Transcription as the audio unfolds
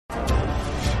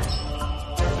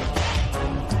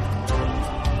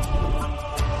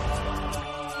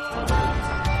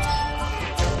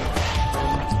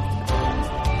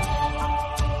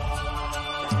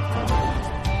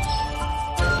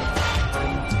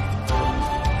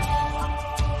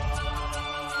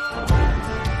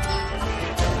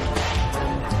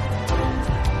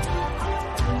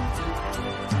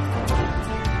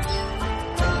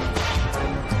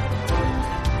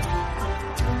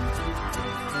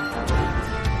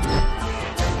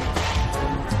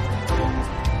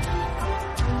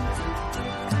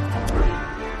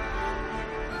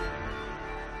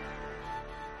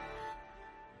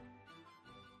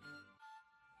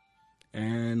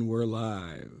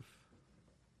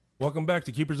Welcome back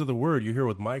to Keepers of the Word. You're here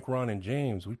with Mike, Ron, and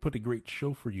James. We put a great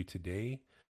show for you today,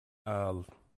 uh,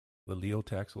 the Leo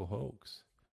Taxel hoax.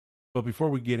 But before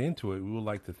we get into it, we would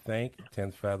like to thank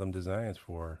 10th Fathom Designs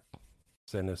for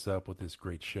setting us up with this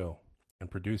great show and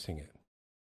producing it.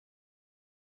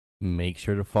 Make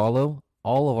sure to follow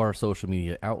all of our social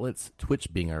media outlets,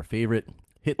 Twitch being our favorite.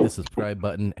 Hit the subscribe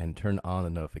button and turn on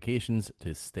the notifications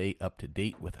to stay up to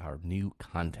date with our new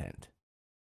content.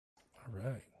 All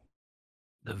right.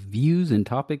 The views and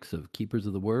topics of Keepers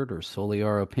of the Word are solely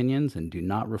our opinions and do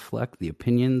not reflect the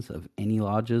opinions of any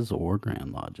lodges or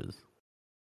Grand Lodges.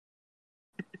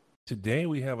 Today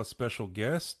we have a special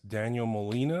guest, Daniel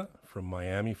Molina from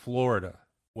Miami, Florida.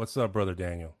 What's up, brother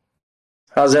Daniel?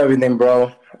 How's everything,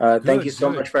 bro? Thank Good, you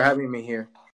so good. much for having me here.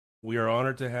 We are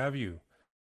honored to have you.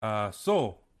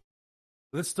 So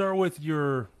let's start with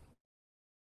your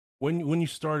when you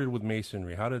started with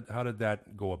masonry. How did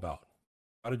that go about?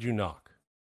 How did you knock?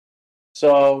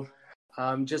 So,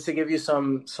 just to give you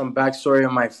some backstory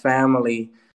on my family,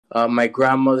 my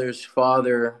grandmother's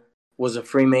father was a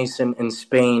Freemason in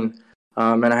Spain,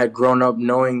 and I had grown up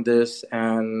knowing this.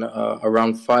 And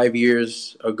around 5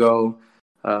 years ago,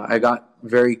 I got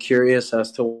very curious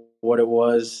as to what it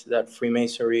was that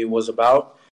Freemasonry was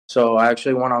about. So I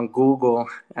actually went on Google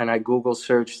and I Google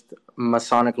searched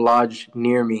Masonic Lodge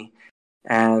near me,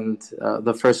 and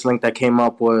the first link that came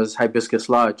up was Hibiscus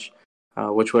Lodge,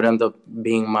 which would end up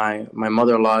being my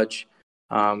mother lodge.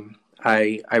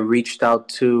 I reached out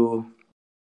to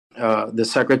the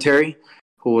secretary,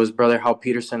 who was Brother Hal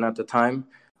Peterson at the time.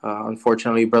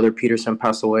 Unfortunately, Brother Peterson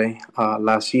passed away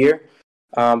last year.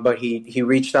 But he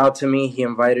reached out to me. He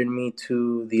invited me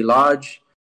to the lodge.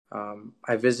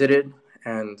 I visited,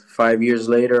 and 5 years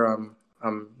later,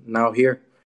 I'm now here.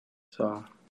 So,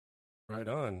 Right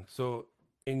on. So,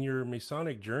 in your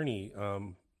Masonic journey,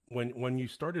 when you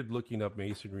started looking up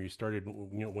masonry, you started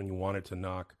when you wanted to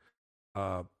knock.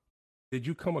 Uh, did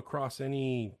you come across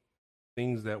any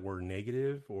things that were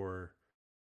negative or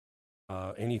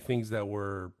any things that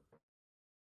were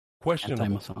questionable?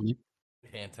 Anti-Masonic.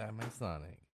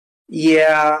 Anti-Masonic.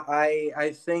 yeah,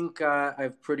 I think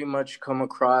I've pretty much come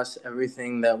across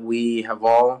everything that we have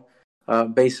all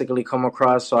basically come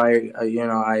across. So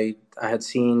I had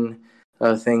seen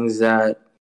things that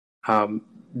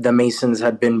the Masons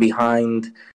had been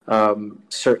behind,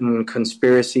 certain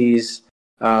conspiracies,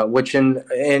 which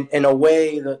in a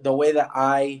way, the way that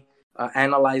I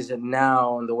analyze it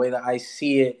now and the way that I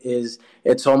see it is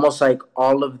it's almost like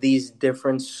all of these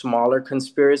different smaller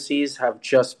conspiracies have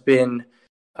just been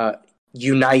uh,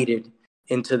 united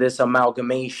into this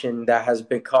amalgamation that has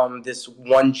become this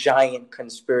one giant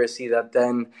conspiracy that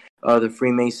then the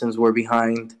Freemasons were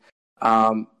behind.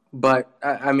 But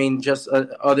I mean, just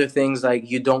other things like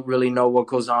you don't really know what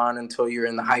goes on until you're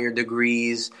in the higher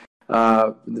degrees.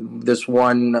 This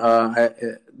one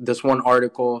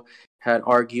article had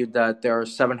argued that there are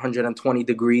 720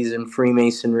 degrees in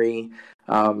Freemasonry.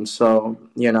 So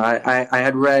I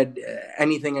had read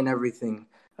anything and everything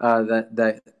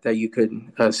that you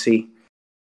could see.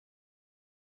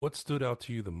 What stood out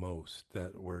to you the most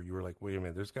that where you were like, wait a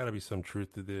minute, there's got to be some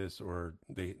truth to this, or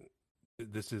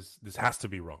this has to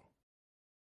be wrong.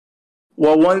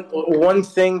 Well, one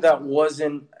thing that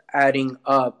wasn't adding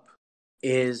up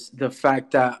is the fact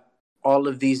that all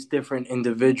of these different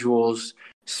individuals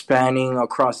spanning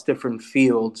across different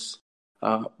fields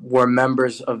were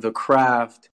members of the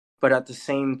craft, but at the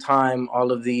same time,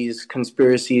 all of these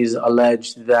conspiracies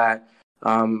alleged that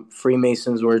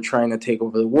Freemasons were trying to take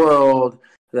over the world,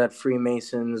 that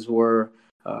Freemasons were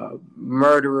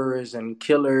murderers and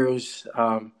killers.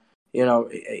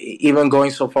 Even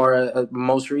going so far,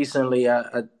 most recently,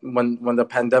 when the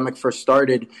pandemic first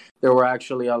started, there were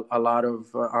actually a lot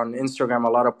of on Instagram, a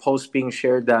lot of posts being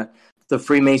shared that the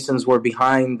Freemasons were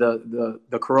behind the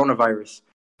coronavirus.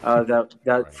 That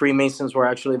Right. Freemasons were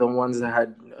actually the ones that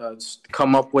had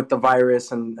come up with the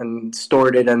virus and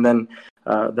stored it, and then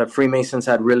the Freemasons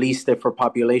had released it for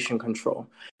population control.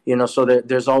 So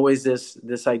there's always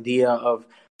this idea of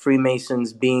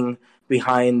Freemasons being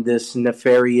behind this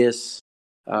nefarious,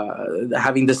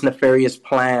 having this nefarious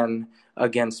plan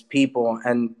against people.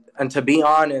 And to be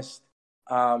honest,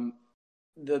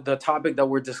 the topic that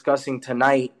we're discussing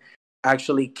tonight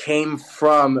actually came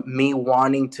from me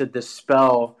wanting to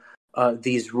dispel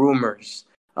these rumors.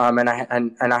 And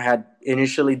I had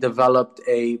initially developed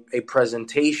a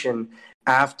presentation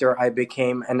after I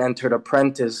became an entered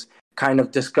apprentice, kind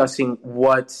of discussing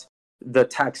what the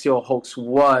Taxio hoax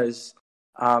was,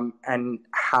 and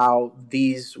how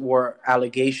these were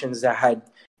allegations that had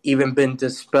even been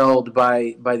dispelled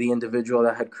by the individual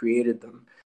that had created them.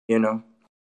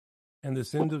 And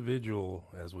this individual,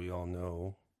 as we all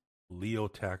know, Leo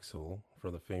Taxil,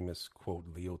 for the famous quote,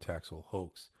 Leo Taxil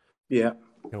hoax. Yeah.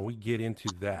 Can we get into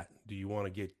that? Do you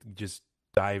want to just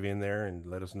dive in there and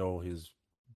let us know his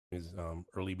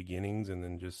early beginnings, and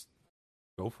then just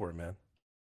go for it, man?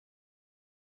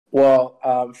 Well,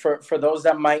 for those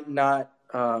that might not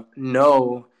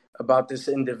know about this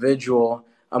individual,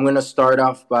 I'm going to start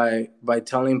off by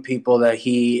telling people that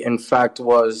he, in fact,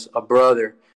 was a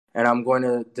brother. And I'm going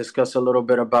to discuss a little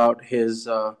bit about his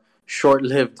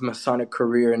short-lived Masonic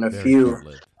career in a Very few.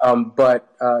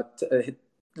 short-lived.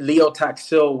 Leo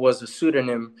Taxil was a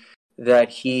pseudonym that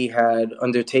he had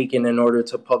undertaken in order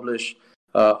to publish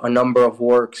a number of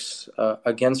works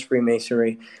against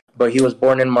Freemasonry. But he was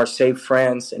born in Marseille,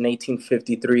 France in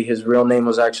 1853. His real name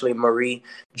was actually Marie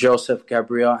Joseph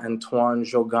Gabriel Antoine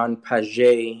Jogan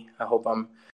Paget. I hope I'm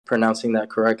pronouncing that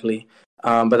correctly.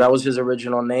 But that was his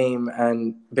original name.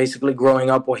 And basically growing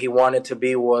up, what he wanted to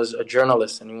be was a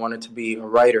journalist, and he wanted to be a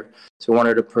writer. So he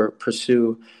wanted to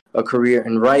pursue a career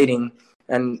in writing.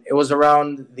 And it was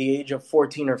around the age of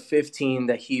 14 or 15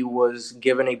 that he was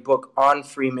given a book on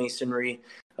Freemasonry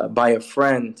by a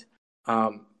friend.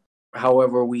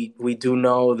 However, we do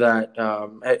know that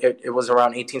it was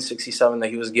around 1867 that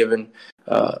he was given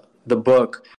the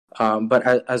book. But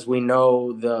as we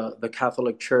know, the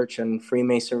Catholic Church and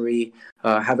Freemasonry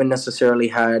haven't necessarily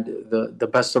had the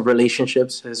best of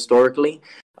relationships historically.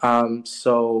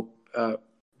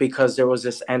 Because there was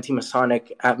this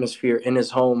anti-Masonic atmosphere in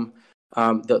his home,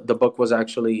 the book was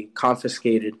actually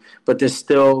confiscated. But this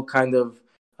still kind of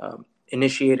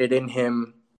initiated in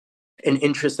him an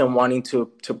interest in wanting to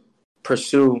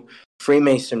pursue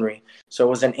Freemasonry. So it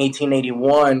was in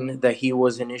 1881 that he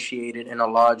was initiated in a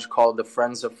lodge called the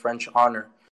Friends of French Honor.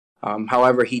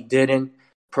 However, he didn't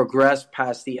progress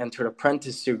past the entered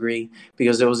apprentice degree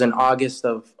because it was in August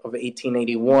of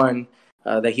 1881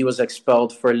 that he was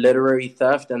expelled for literary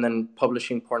theft and then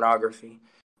publishing pornography.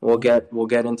 We'll get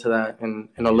into that in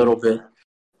a little bit.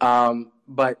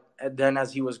 But then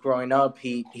as he was growing up,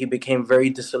 he became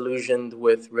very disillusioned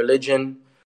with religion.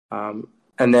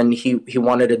 And then he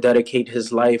wanted to dedicate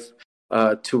his life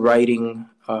to writing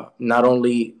not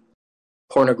only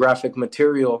pornographic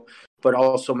material, but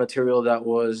also material that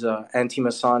was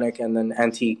anti-Masonic and then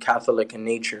anti-Catholic in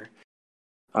nature.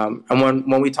 And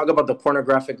when we talk about the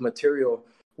pornographic material,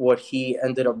 what he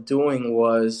ended up doing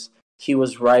was he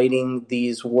was writing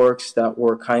these works that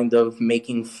were kind of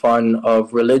making fun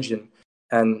of religion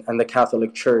and the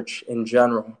Catholic Church in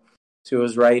general. So he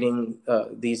was writing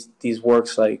these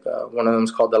works, like one of them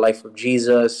is called The Life of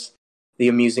Jesus, The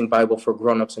Amusing Bible for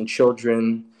Grown-Ups and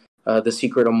Children, The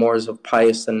Secret Amours of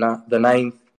Pius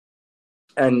IX.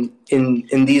 And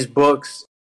in these books,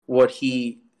 what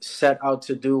he set out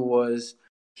to do was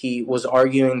he was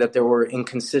arguing that there were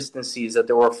inconsistencies, that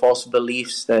there were false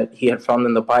beliefs that he had found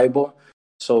in the Bible.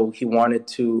 So he wanted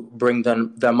to bring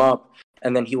them up.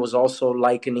 And then he was also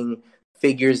likening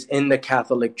figures in the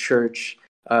Catholic Church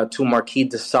to Marquis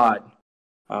de Sade.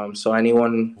 So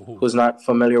anyone who's not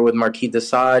familiar with Marquis de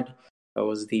Sade,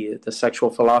 was the sexual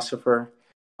philosopher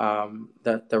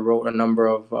that wrote a number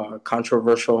of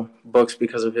controversial books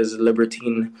because of his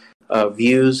libertine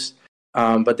views.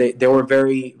 But they were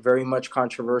very, very much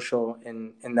controversial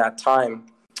in that time.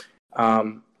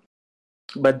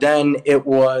 But then it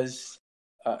was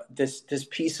this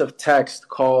piece of text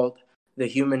called the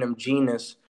Humanum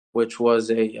Genus, which was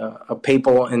a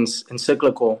papal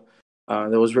encyclical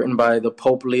that was written by the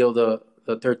Pope Leo the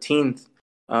 13th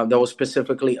that was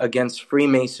specifically against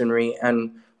Freemasonry.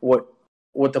 And what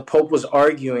the Pope was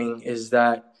arguing is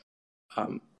that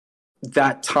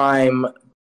that time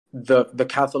the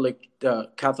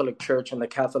Catholic Church and the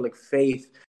Catholic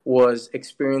faith was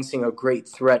experiencing a great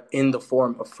threat in the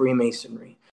form of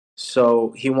Freemasonry.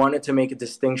 So he wanted to make a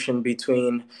distinction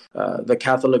between the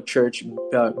Catholic Church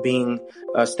being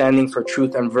standing for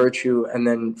truth and virtue, and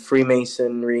then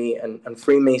Freemasonry and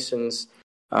Freemasons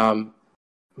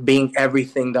being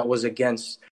everything that was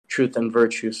against truth and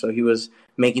virtue. So he was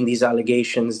making these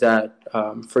allegations that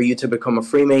for you to become a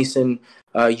Freemason,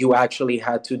 you actually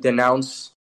had to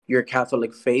denounce your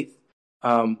Catholic faith,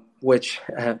 which,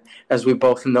 as we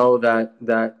both know,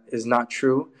 that is not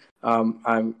true.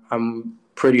 I'm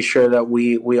pretty sure that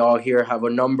we all here have a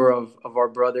number of our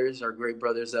brothers, our great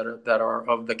brothers that are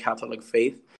of the Catholic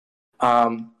faith,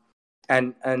 and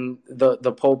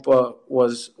the Pope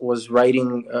was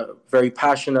writing very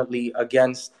passionately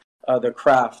against the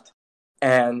craft,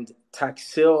 and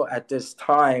Taxil at this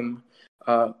time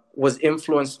was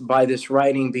influenced by this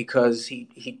writing because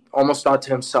he almost thought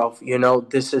to himself,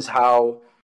 this is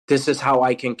how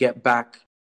I can get back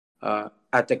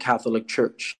at the Catholic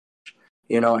Church.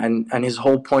 and his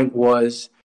whole point was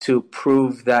to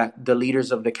prove that the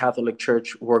leaders of the Catholic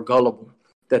Church were gullible,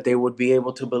 that they would be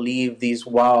able to believe these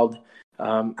wild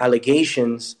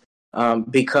allegations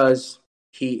because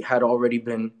he had already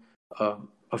been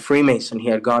a Freemason. He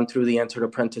had gone through the entered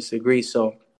apprentice degree.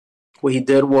 So what he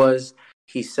did was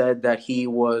he said that he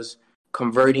was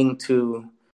converting to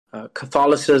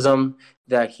Catholicism,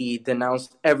 that he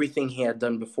denounced everything he had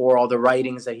done before, all the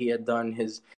writings that he had done,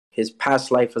 his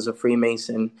past life as a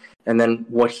Freemason. And then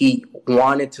what he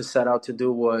wanted to set out to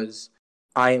do was,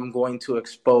 I am going to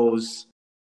expose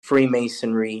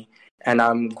Freemasonry, and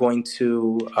I'm going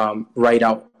to write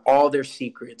out all their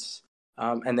secrets.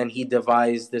 And then he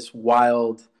devised this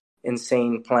wild,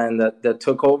 insane plan that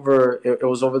took over. It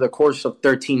was over the course of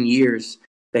 13 years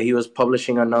that he was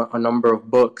publishing a number of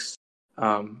books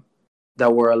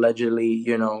that were allegedly,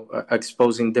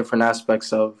 exposing different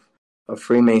aspects of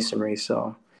Freemasonry.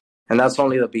 So, and that's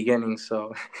only the beginning.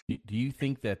 So, do you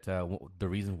think that the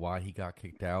reason why he got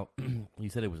kicked out, you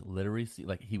said it was literacy,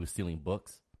 like he was stealing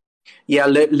books? Yeah,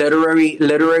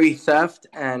 literary theft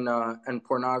and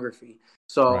pornography.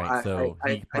 So, right. So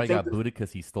he probably got booted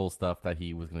because he stole stuff that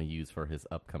he was going to use for his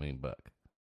upcoming book.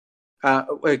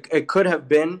 It could have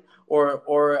been, or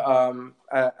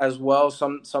as well,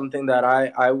 something that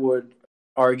I would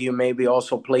argue maybe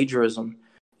also plagiarism.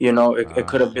 It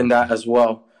could have been that as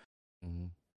well. Mm-hmm.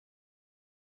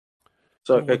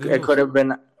 So it could have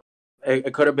been,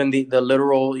 it could have been the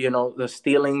literal, the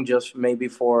stealing just maybe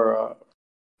for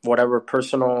whatever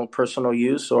personal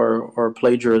use or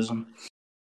plagiarism.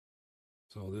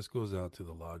 So this goes out to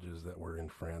the lodges that were in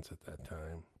France at that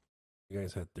time. You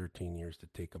guys had 13 years to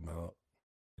take them out.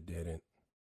 You didn't.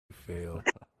 You failed.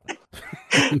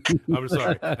 I'm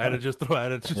sorry. I had to just throw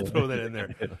that in there.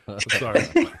 I'm sorry.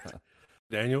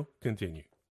 Daniel, continue.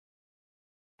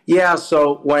 Yeah.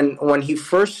 So when he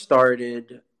first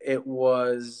started, it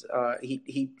was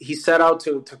he set out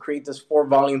to create this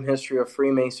 4-volume history of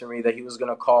Freemasonry that he was going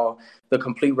to call The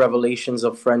Complete Revelations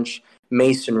of French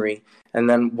Masonry. And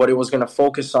then what it was going to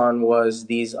focus on was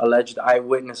these alleged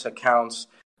eyewitness accounts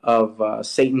of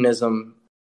Satanism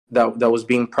that was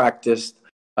being practiced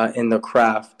in the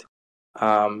craft.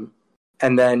 And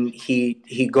then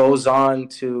he goes on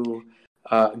to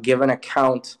give an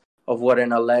account of what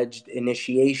an alleged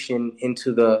initiation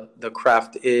into the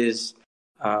craft is.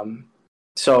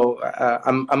 So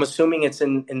I'm assuming it's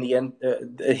in the end.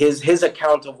 His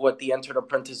account of what the entered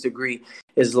apprentice degree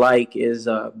is like is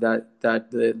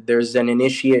that there's an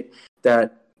initiate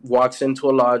that walks into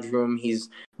a lodge room. He's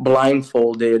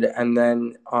blindfolded, and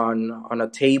then on a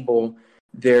table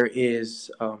there is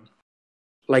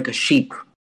like a sheep.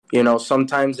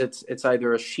 Sometimes it's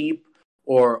either a sheep,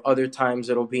 or other times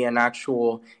it'll be an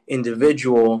actual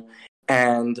individual.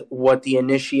 And what the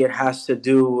initiate has to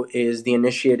do is the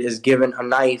initiate is given a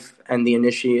knife, and the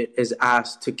initiate is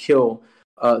asked to kill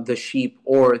the sheep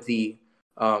or the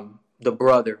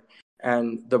brother.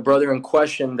 And the brother in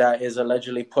question that is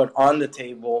allegedly put on the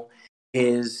table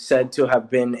is said to have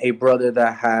been a brother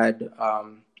that had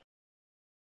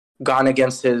gone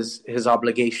against his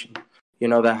obligation.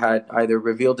 That had either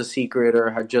revealed a secret or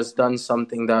had just done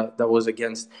something that was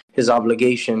against his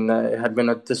obligation, had been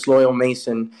a disloyal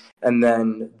Mason, and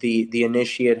then the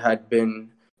initiate had been,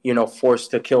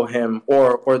 forced to kill him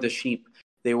or the sheep.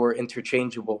 They were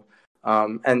interchangeable.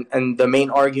 And the main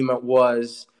argument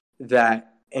was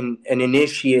that an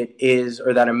initiate is,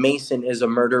 or that a Mason is a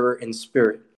murderer in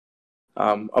spirit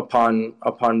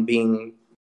upon being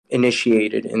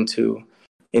initiated into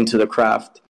the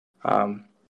craft.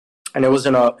 And it was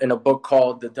in a book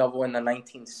called The Devil in the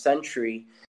 19th Century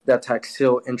that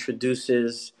Taxil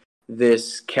introduces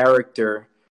this character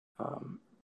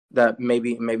that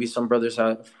maybe some brothers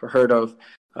have heard of.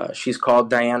 She's called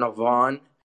Diana Vaughan,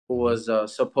 who was a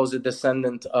supposed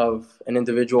descendant of an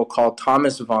individual called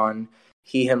Thomas Vaughan.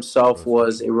 He himself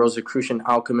was a Rosicrucian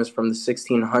alchemist from the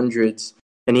 1600s,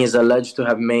 and he is alleged to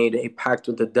have made a pact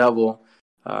with the devil,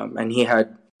 and he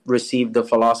had received the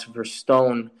Philosopher's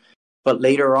Stone. But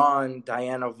later on,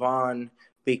 Diana Vaughan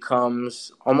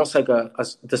becomes almost like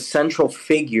the central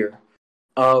figure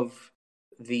of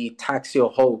the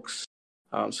Taxil hoax.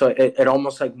 So it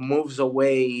almost like moves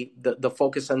away, the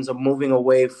focus ends up moving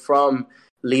away from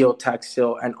Leo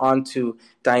Taxil and onto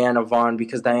Diana Vaughan,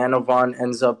 because Diana Vaughan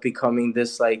ends up becoming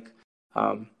this I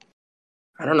don't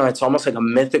know, it's almost like a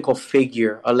mythical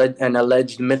figure, an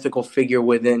alleged mythical figure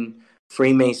within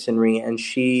Freemasonry, and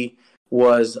she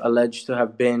was alleged to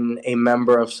have been a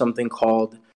member of something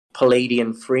called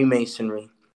Palladian Freemasonry.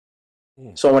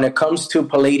 So when it comes to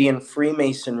Palladian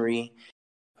Freemasonry,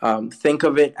 think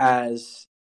of it as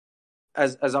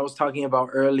as I was talking about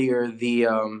earlier, the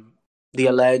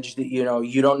alleged, you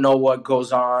don't know what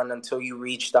goes on until you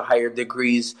reach the higher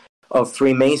degrees of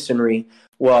Freemasonry.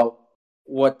 Well,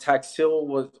 what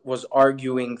Taxil was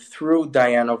arguing through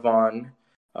Diana Vaughn,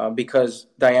 because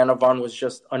Diana Vaughn was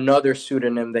just another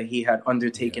pseudonym that he had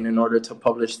undertaken in order to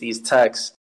publish these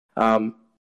texts.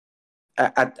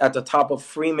 At the top of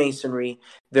Freemasonry,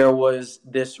 there was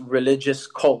this religious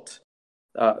cult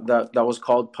that was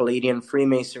called Palladian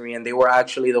Freemasonry, and they were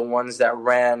actually the ones that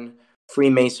ran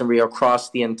Freemasonry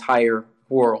across the entire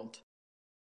world.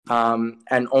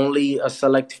 And only a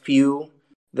select few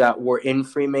that were in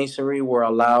Freemasonry were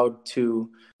allowed to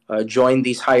join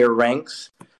these higher ranks.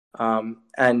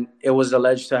 And it was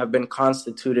alleged to have been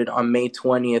constituted on May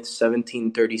 20th,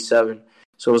 1737.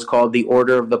 So it was called the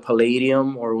Order of the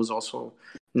Palladium, or it was also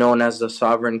known as the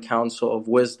Sovereign Council of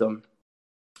Wisdom.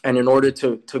 And in order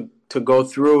to go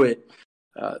through it,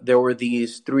 there were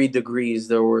these 3 degrees.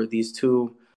 There were these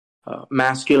 2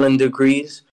 masculine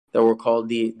degrees that were called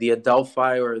the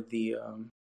Adelphi, or the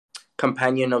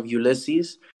Companion of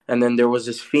Ulysses. And then there was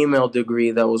this female degree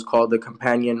that was called the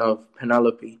Companion of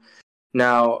Penelope.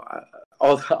 Now,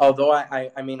 although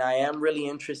I am really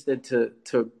interested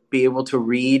to be able to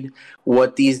read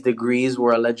what these degrees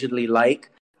were allegedly like,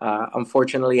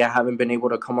 unfortunately, I haven't been able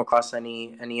to come across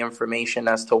any information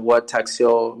as to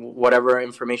whatever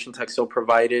information Taxil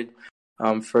provided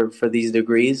for these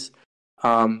degrees.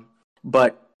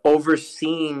 But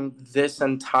overseeing this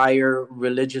entire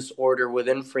religious order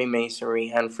within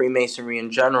Freemasonry and Freemasonry in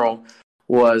general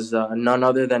was none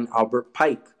other than Albert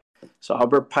Pike. So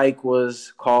Albert Pike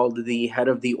was called the head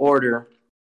of the order.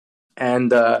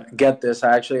 And get this,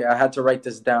 I had to write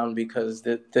this down because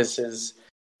this is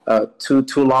too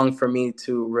long for me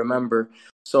to remember.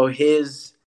 So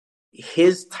his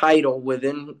title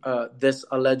within this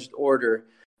alleged order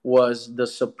was the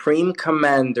Supreme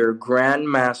Commander, Grand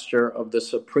Master of the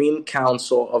Supreme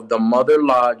Council of the Mother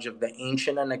Lodge of the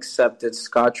Ancient and Accepted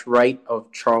Scotch Rite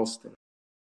of Charleston.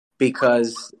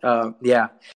 Because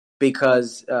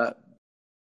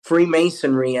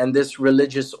Freemasonry and this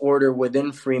religious order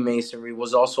within Freemasonry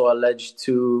was also alleged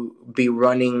to be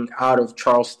running out of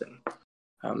Charleston.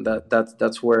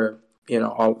 That's where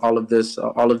all of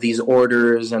these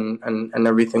orders and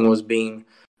everything was being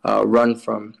run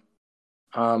from.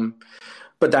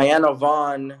 But Diana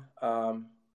Vaughn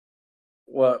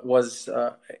was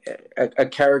a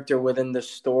character within the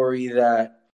story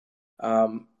that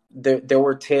there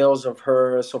were tales of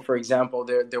her. So, for example,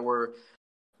 there were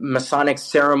Masonic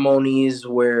ceremonies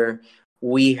where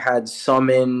we had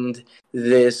summoned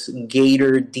this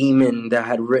gator demon that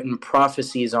had written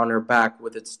prophecies on her back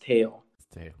with its tail.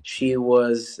 She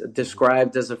was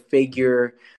described as a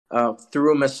figure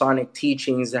through Masonic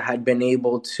teachings that had been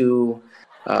able to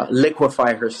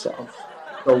liquefy herself.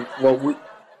 So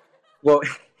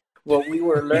what we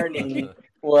were learning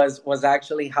was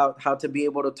actually how to be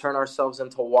able to turn ourselves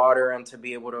into water and to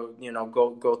be able to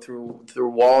go through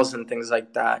walls and things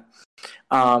like that.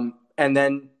 And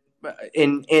then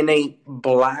in a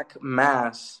black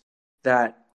mass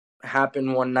that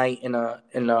happened one night in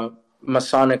a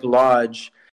Masonic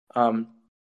lodge,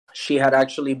 she had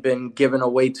actually been given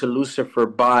away to Lucifer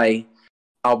by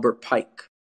Albert Pike.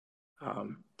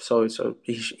 So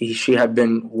she had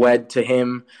been wed to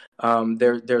him.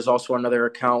 There's also another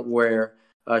account where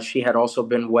she had also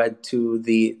been wed to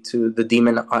the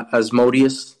demon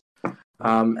Asmodeus,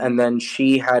 and then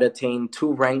she had attained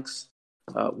 2 ranks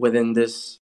within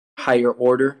this higher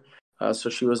order. So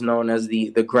she was known as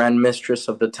the Grand Mistress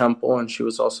of the Temple, and she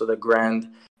was also the Grand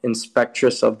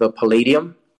Inspectress of the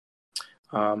Palladium.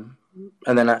 And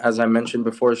then, as I mentioned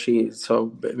before,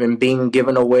 in being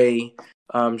given away,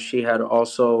 she had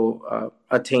also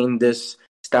attained this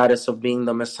status of being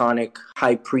the Masonic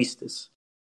High Priestess.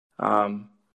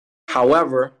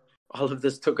 However, all of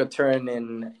this took a turn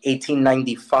in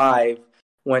 1895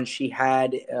 when she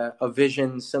had a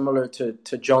vision similar to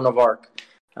Joan of Arc.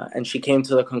 And she came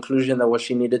to the conclusion that what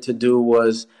she needed to do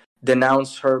was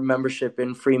denounce her membership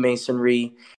in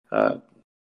Freemasonry,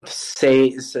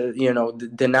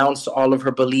 denounce all of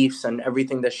her beliefs and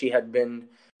everything that she had been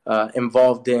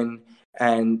involved in,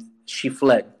 and she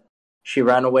fled. She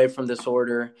ran away from this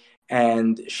order,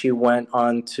 and she went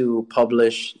on to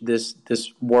publish this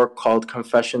work called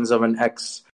Confessions of an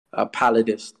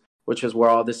Ex-Palladist, which is where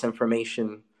all this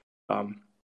information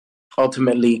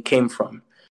ultimately came from.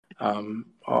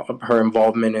 Her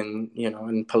involvement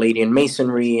in Palladian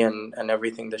Masonry and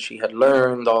everything that she had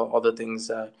learned, all the things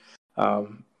that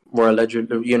were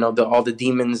alleged, all the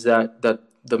demons that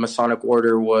the Masonic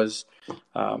order was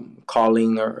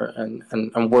calling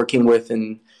and working with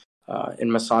in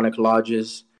in Masonic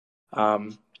lodges.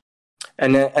 And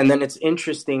then it's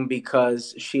interesting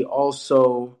because she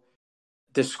also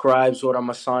describes what a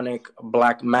Masonic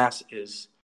black mass is.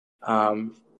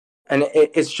 And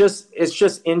it's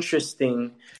just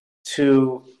interesting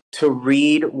to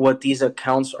read what these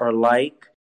accounts are like,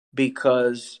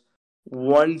 because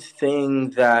one thing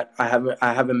that I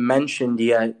haven't mentioned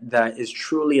yet that is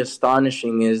truly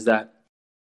astonishing is that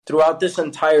throughout this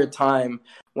entire time,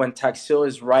 when Taxil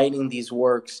is writing these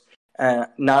works,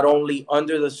 not only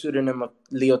under the pseudonym of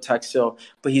Leo Taxil,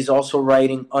 but he's also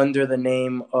writing under the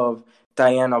name of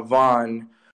Diana Vaughn.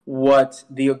 What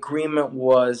the agreement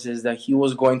was is that he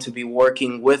was going to be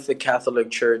working with the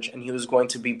Catholic Church, and he was going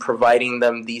to be providing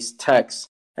them these texts,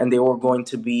 and they were going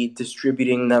to be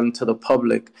distributing them to the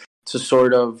public to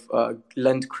sort of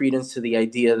lend credence to the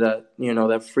idea that,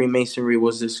 that Freemasonry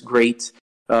was this great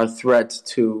threat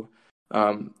to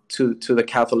the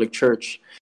Catholic Church.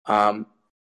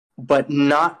 But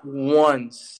not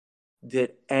once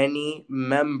did any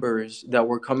members that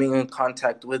were coming in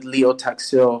contact with Leo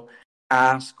Taxil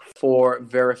ask for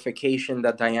verification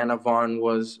that Diana Vaughn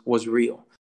was real,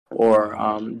 or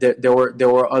there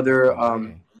were other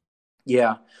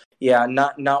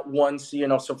not once,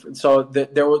 so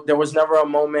there was never a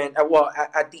moment. Well,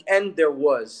 at the end there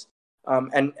was,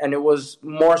 and it was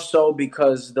more so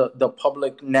because the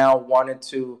public now wanted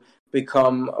to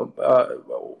become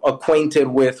acquainted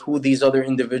with who these other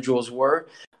individuals were.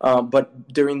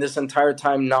 But during this entire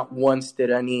time, not once did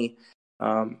any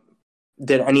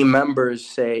members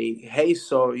say, "Hey,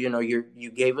 so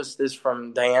you gave us this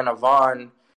from Diana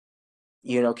Vaughn.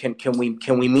 Can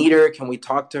we meet her? Can we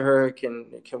talk to her?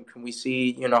 Can we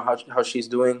see how she's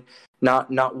doing?"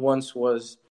 Not once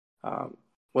was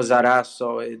that asked.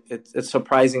 So it's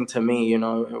surprising to me.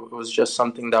 It was just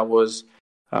something that was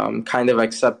kind of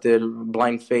accepted,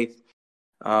 blind faith.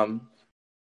 But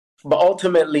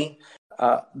ultimately,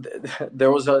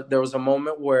 there was a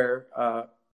moment where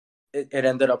it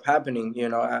ended up happening.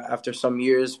 After some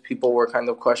years, people were kind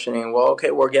of questioning, well,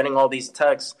 okay, we're getting all these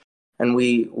texts, and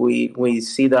we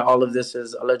see that all of this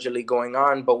is allegedly going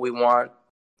on, but we want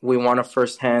a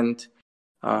firsthand.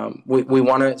 We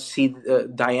want to see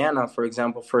Diana, for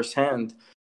example, firsthand.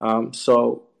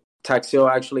 So Taxil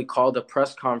actually called a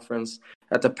press conference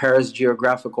at the Paris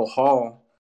Geographical Hall,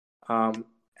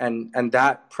 and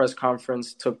that press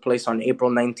conference took place on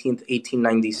April 19th,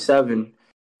 1897.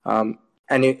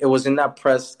 And it was in that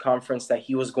press conference that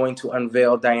he was going to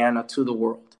unveil Diana to the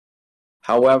world.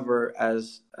 However,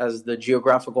 as the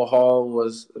Geographical Hall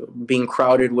was being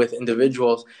crowded with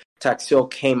individuals, Taxil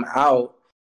came out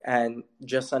and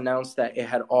just announced that it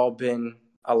had all been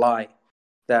a lie,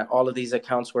 that all of these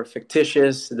accounts were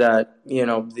fictitious, that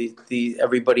the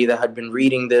everybody that had been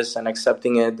reading this and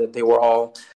accepting it, that they were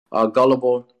all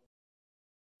gullible,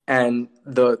 and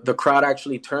the crowd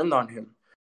actually turned on him.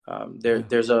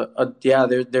 There's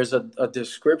a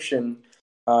description,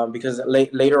 because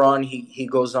later on he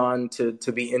goes on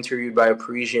to be interviewed by a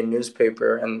Parisian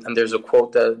newspaper, and there's a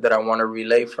quote that I want to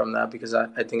relay from that, because I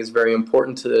think it's very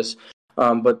important to this.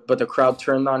 But the crowd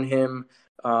turned on him.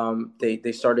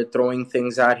 They started throwing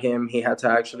things at him. He had to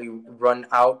actually run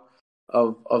out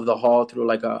of the hall through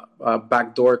like a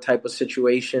back door type of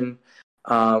situation.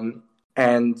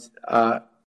 And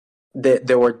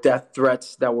there were death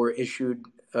threats that were issued,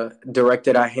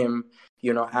 directed at him,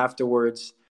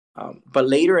 afterwards. But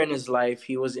later in his life,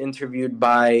 he was interviewed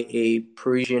by a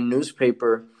Parisian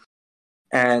newspaper,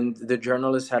 and the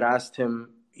journalist had asked him,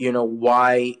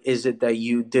 why is it that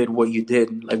you did what you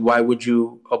did? Like, why would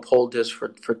you uphold this for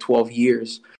 12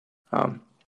 years?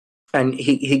 And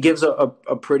he gives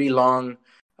a pretty long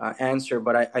answer,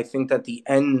 but I think that the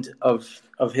end of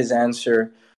his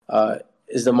answer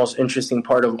is the most interesting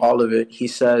part of all of it. He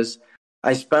says,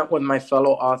 "I spent with my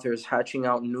fellow authors hatching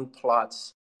out new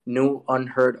plots, new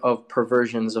unheard of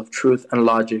perversions of truth and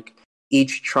logic,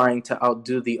 each trying to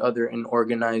outdo the other in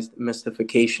organized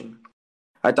mystification.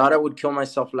 I thought I would kill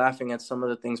myself laughing at some of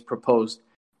the things proposed,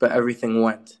 but everything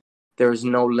went. There is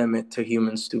no limit to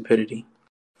human stupidity."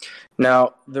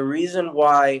 Now, the reason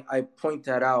why I point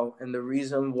that out, and the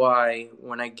reason why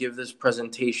when I give this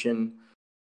presentation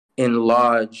in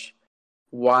Lodge,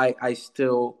 why I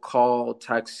still call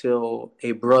Taxil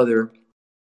a brother,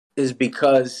 is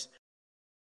because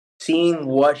seeing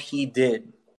what he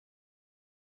did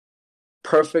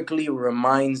perfectly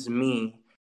reminds me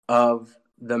of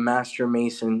the Master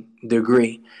Mason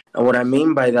degree. And what I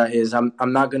mean by that is I'm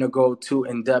not going to go too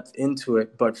in-depth into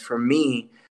it, but for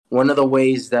me, one of the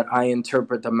ways that I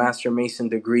interpret the Master Mason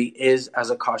degree is as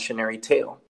a cautionary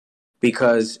tale.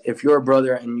 Because if you're a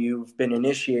brother and you've been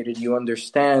initiated, you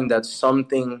understand that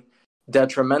something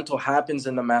detrimental happens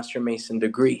in the Master Mason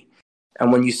degree.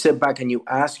 And when you sit back and you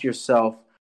ask yourself,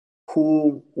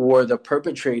 who were the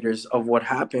perpetrators of what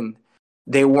happened?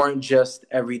 They weren't just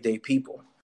everyday people,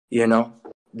 you know.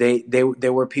 They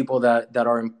were people that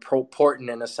are important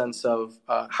in a sense of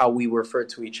how we refer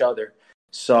to each other.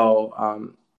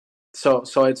 So so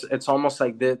it's almost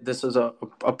like this is a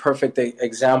perfect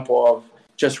example of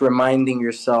just reminding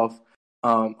yourself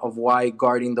of why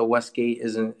guarding the West Gate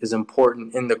is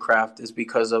important in the craft, is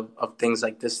because of things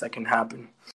like this that can happen.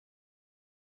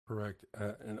 Correct.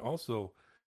 And also,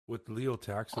 with Leo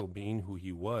Taxil being who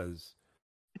he was,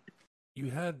 you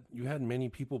had many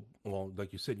people, well,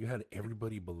 like you said, you had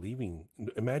everybody believing.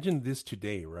 Imagine this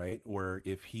today, right? Where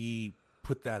if he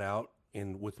put that out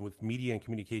with media and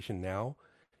communication now,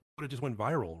 it would have just went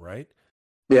viral, right?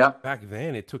 Yeah. Back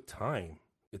then, it took time.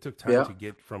 It took time to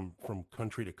get from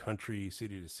country to country,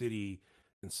 city to city,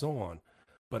 and so on.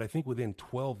 But I think within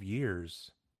 12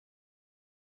 years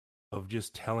of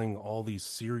just telling all these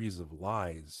series of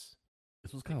lies,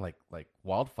 this was kind of like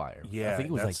wildfire. Yeah, I think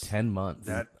it was like 10 months.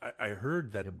 That I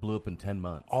heard that it blew up in 10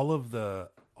 months. All of the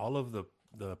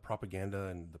propaganda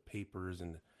and the papers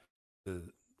and the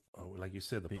like you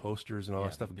said, the posters and all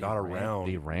that stuff got around.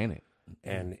 They ran it,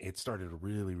 and it started to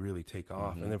really, really take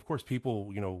off. And of course, people,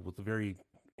 with the very,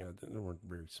 they weren't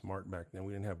very smart back then.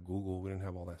 We didn't have Google. We didn't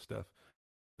have all that stuff.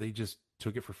 They just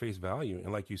took it for face value.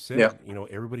 And like you said,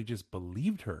 everybody just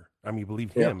believed her. I mean,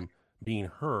 believed him being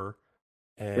her.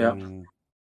 And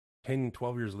 10,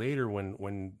 12 years later,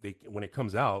 when it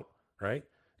comes out, right?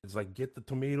 It's like, get the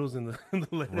tomatoes and the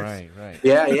lettuce. Right.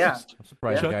 Yeah. I'm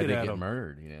surprised the guy didn't get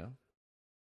murdered,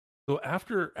 So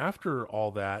after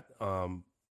all that,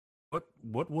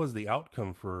 what was the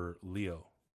outcome for Leo?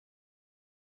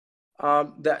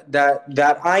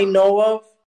 That I know of,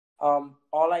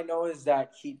 all I know is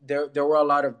that there were a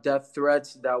lot of death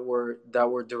threats that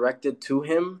were directed to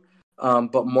him.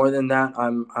 But more than that,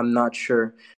 I'm not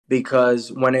sure,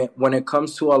 because when it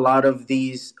comes to a lot of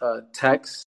these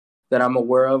texts that I'm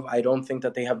aware of, I don't think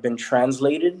that they have been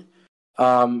translated,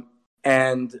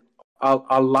 and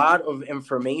a lot of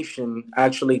information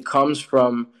actually comes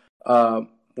from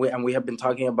we have been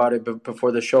talking about it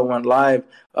before the show went live.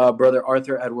 Brother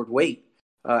Arthur Edward Waite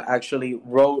actually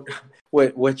wrote,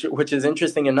 which is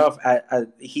interesting enough.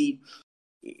 He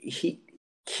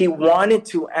wanted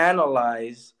to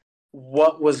analyze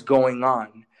what was going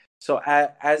on. So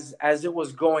as it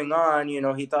was going on,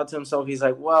 he thought to himself, he's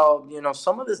like, well,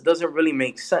 some of this doesn't really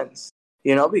make sense,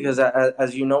 because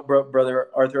as Brother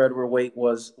Arthur Edward Waite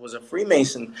was a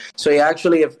Freemason. So he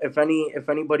actually, if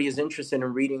anybody is interested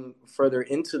in reading further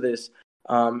into this,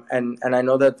 and I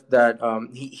know that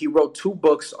he wrote 2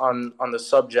 books on the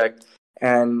subject,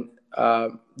 and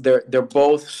they're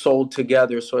both sold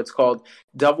together. So it's called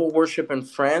Devil Worship in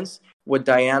France with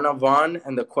Diana Vaughan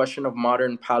and the Question of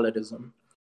Modern Palladism.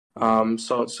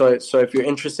 So if you're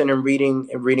interested in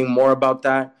reading more about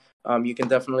that, you can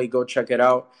definitely go check it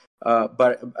out.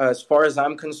 But as far as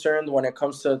I'm concerned, when it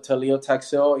comes to Leo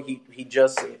Taxil,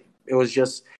 it was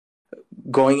just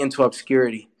going into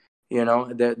obscurity.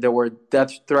 There were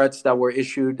death threats that were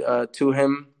issued to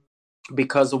him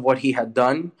because of what he had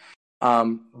done.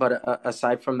 But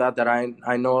aside from that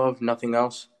I know of, nothing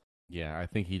else. Yeah, I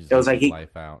think he just lived his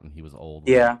life out, and he was old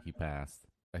when he passed.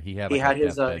 He had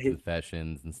his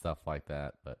confessions and stuff like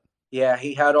that, but yeah,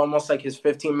 he had almost like his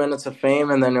 15 minutes of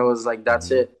fame, and then it was like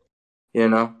that's it.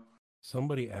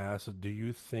 Somebody asked, do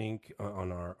you think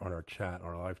on our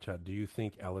live chat, do you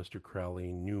think Aleister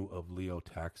Crowley knew of Leo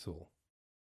Taxil?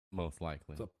 Most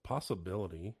likely, it's a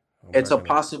possibility. It's a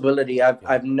possibility.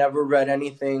 I've never read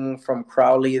anything from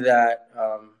Crowley that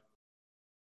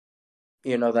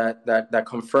that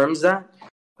confirms that.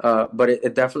 But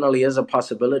it definitely is a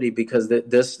possibility, because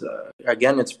this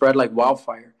again, it spread like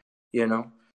wildfire. And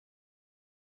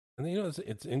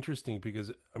it's interesting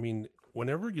because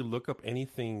whenever you look up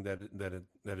anything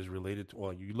that is related to,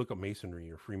 well, you look up Masonry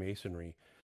or Freemasonry,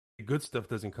 the good stuff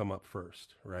doesn't come up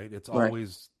first, right? It's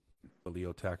always the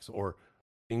Leo Taxil or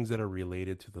things that are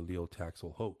related to the Leo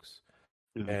Taxil hoax.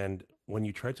 Mm-hmm. And when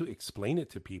you try to explain it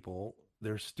to people,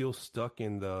 they're still stuck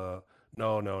in the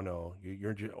no,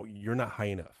 you're not high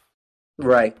enough.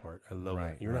 Right. Part. I love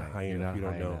it. You're not high enough. You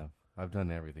don't know. Enough. I've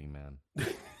done everything, man.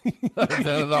 I've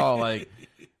done it all. I've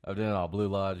done it all. Blue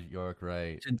Lodge, York,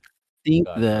 right? I think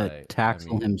that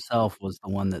Taxil himself was the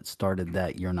one that started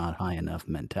that "you're not high enough"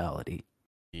 mentality.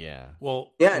 Yeah.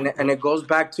 Well. Yeah, and it goes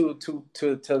back to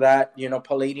that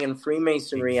Palladian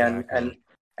Freemasonry, exactly.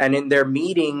 and in their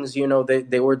meetings,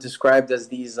 they were described as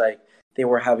these they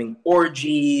were having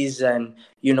orgies and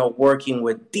working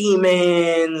with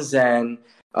demons and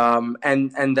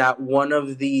and that one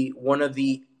of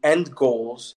the end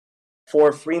goals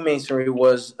for Freemasonry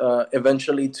was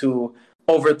eventually to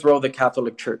overthrow the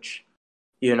Catholic Church.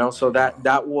 You know, so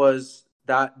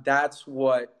that's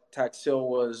what Taxil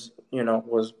was, you know,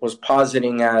 was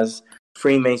positing as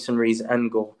Freemasonry's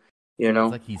end goal. You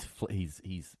know, it's like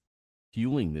he's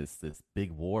fueling this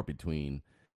big war between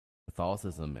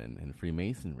Catholicism and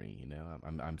Freemasonry. You know,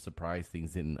 I'm surprised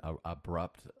things didn't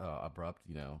abrupt,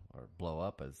 you know, or blow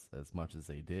up as much as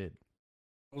they did.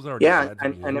 It was already bad to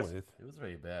begin with. It was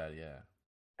very bad, yeah.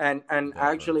 And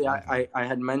actually, I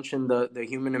had mentioned the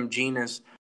Humanum Genus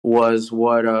was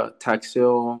what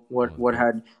Taxil what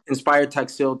had inspired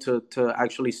Taxil to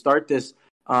actually start this.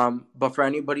 But for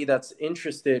anybody that's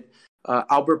interested,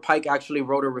 Albert Pike actually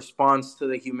wrote a response to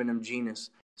the Humanum Genus.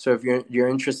 So if you're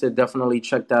interested, definitely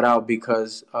check that out,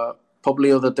 because Pope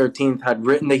Leo XIII had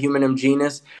written the Humanum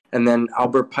Genus, and then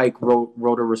Albert Pike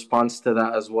wrote a response to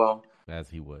that as well. As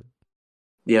he would.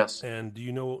 Yes. And do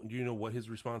you know what his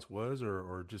response was,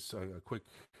 or just a quick,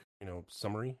 you know,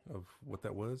 summary of what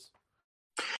that was?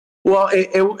 Well,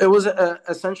 it was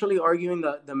essentially arguing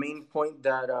the main point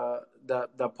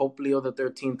that Pope Leo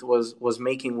XIII was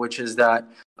making, which is that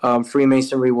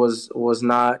Freemasonry was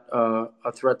not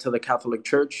a threat to the Catholic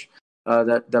Church,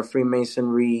 that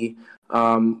Freemasonry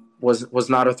was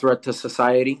not a threat to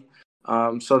society.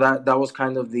 So that was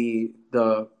kind of the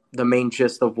main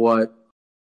gist of what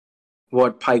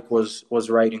Pike was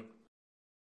writing.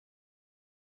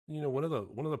 You know, one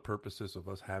of the purposes of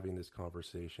us having this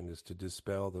conversation is to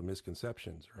dispel the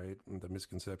misconceptions, right? The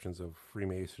misconceptions of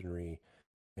Freemasonry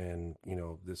and, you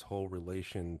know, this whole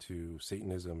relation to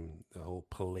Satanism, the whole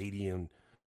Palladian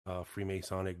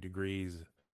Freemasonic degrees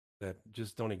that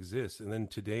just don't exist. And then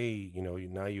today, you know,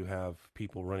 now you have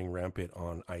people running rampant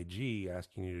on IG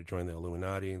asking you to join the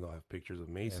Illuminati. They'll have pictures of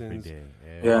Masons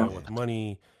with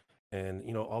money. And,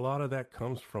 you know, a lot of that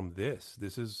comes from this.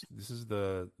 This is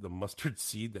the mustard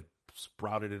seed that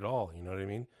sprouted it all. You know what I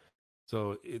mean?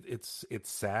 So it's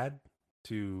sad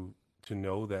to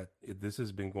know that this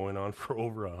has been going on for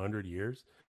over 100 years.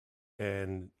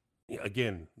 And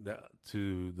again,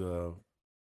 to the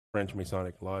French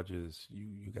Masonic lodges,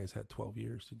 you guys had 12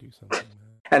 years to do something. Man.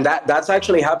 And that's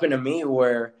actually happened to me,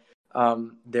 where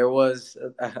there was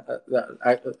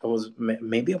I was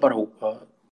maybe about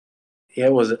it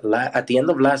was at the end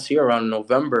of last year, around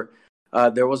November.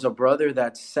 There was a brother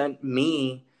that sent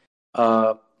me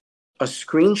a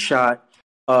screenshot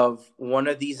of one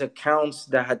of these accounts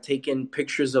that had taken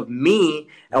pictures of me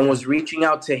and was reaching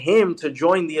out to him to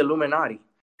join the Illuminati.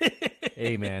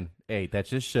 Hey, man. Hey, that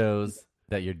just shows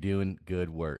that you're doing good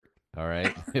work. All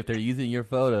right. If they're using your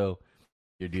photo,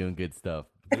 you're doing good stuff.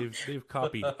 They've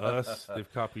copied us.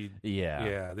 They've copied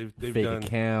They've fake done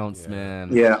accounts, man.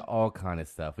 Yeah, all kind of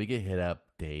stuff. We get hit up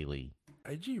daily.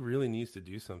 IG really needs to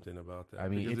do something about that. I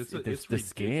mean, it's the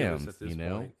scams, at this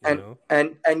point.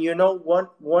 And you know,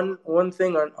 one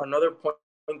thing, another point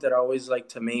that I always like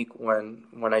to make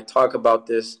when I talk about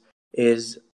this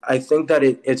is I think that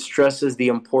it stresses the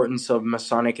importance of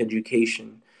Masonic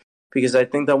education. Because I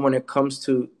think that when it comes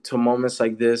to moments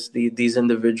like this, these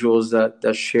individuals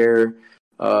that share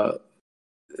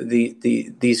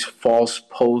these false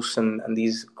posts and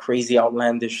these crazy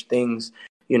outlandish things,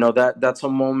 you know, that's a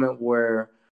moment where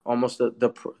almost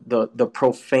the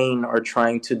profane are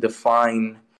trying to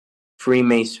define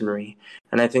Freemasonry.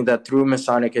 And I think that through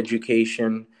Masonic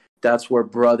education, that's where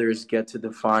brothers get to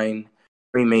define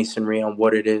Freemasonry and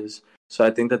what it is. So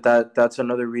I think that's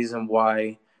another reason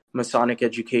why Masonic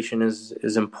education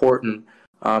is important,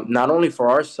 not only for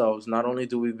ourselves. Not only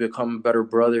do we become better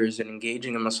brothers in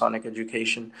engaging in Masonic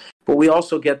education, but we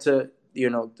also get to, you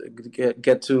know,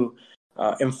 get to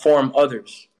inform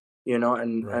others, you know,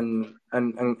 and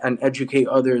educate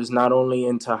others not only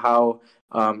into how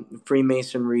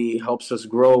Freemasonry helps us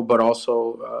grow, but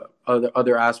also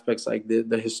other aspects like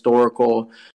the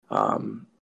historical. How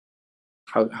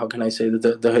can I say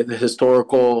the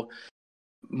historical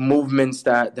movements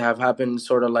that have happened,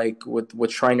 sort of like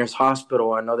with Shriners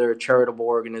Hospital and other charitable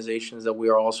organizations that we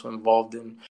are also involved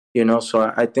in, you know.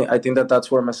 So I think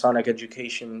that's where Masonic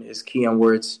education is key and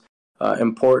where it's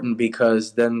important,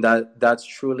 because then that's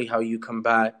truly how you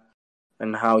combat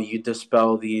and how you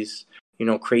dispel these, you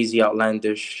know, crazy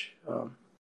outlandish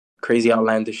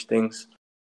things.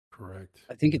 Correct.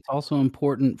 I think it's also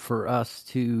important for us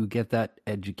to get that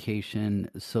education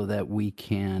so that we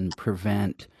can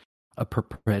prevent a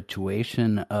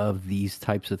perpetuation of these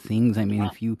types of things. I mean,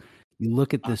 if you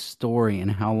look at this story and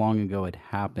how long ago it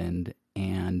happened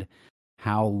and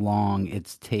how long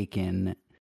it's taken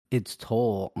its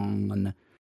toll on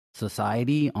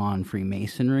society, on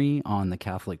Freemasonry, on the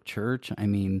Catholic Church. I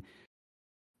mean,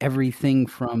 everything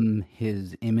from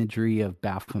his imagery of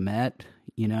Baphomet,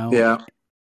 Yeah.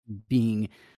 being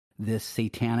this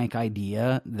satanic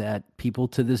idea that people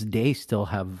to this day still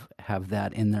have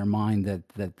that in their mind,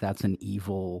 that's an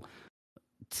evil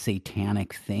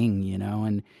satanic thing,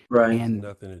 and Right. and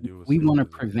Nothing to do with we want to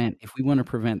Satanism. if we want to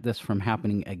prevent this from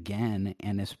happening again,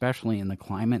 and especially in the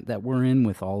climate that we're in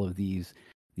with all of these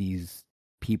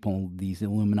people, these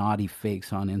Illuminati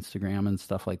fakes on Instagram and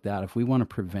stuff like that, if we want to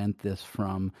prevent this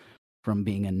from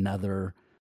being another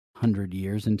 100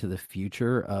 years into the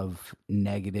future of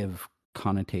negative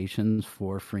connotations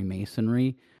for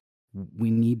Freemasonry,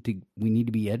 we need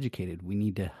to be educated. We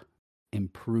need to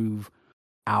improve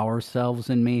ourselves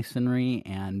in Masonry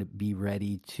and be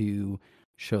ready to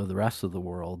show the rest of the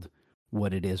world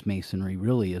what it is Masonry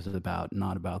really is about,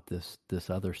 not about this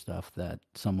other stuff that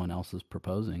someone else is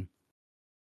proposing.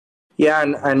 Yeah,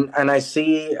 and I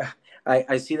see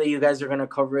that you guys are going to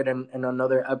cover it in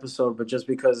another episode, but just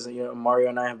because Mario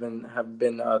and I have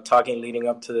been talking leading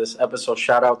up to this episode,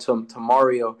 shout out to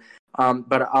Mario.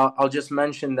 But I'll just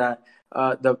mention that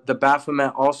the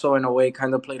Baphomet also in a way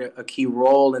kind of played a key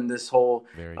role in this whole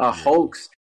hoax,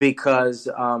 because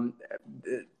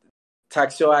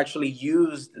Taxio actually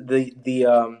used the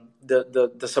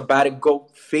sabbatic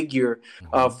goat figure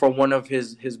for one of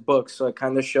his books. So it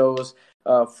kind of shows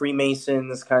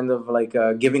Freemasons kind of like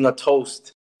giving a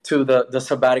toast to the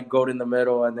sabbatic goat in the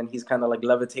middle, and then he's kind of like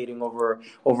levitating over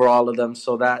all of them.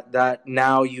 So that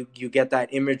now you get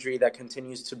that imagery that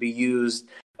continues to be used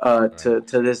to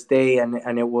this day,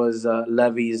 and it was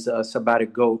Levi's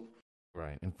sabbatic goat.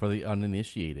 Right, and for the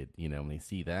uninitiated, when they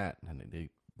see that and they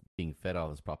being fed all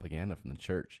this propaganda from the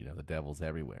church, the devil's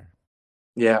everywhere.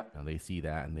 Yeah, they see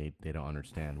that and they don't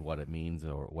understand what it means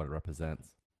or what it represents.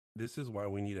 This is why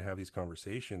we need to have these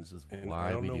conversations. This is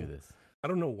why we do this. I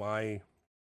don't know why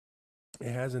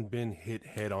it hasn't been hit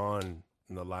head on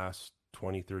in the last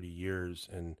 20, 30 years,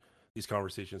 and these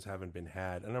conversations haven't been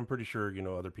had. And I'm pretty sure,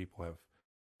 other people have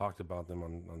talked about them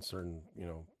on certain,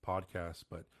 podcasts,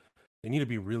 but they need to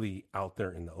be really out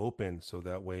there in the open. So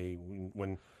that way,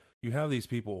 when you have these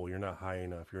people, you're not high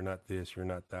enough, you're not this, you're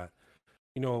not that,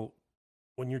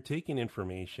 when you're taking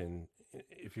information,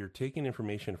 if you're taking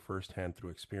information firsthand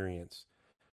through experience,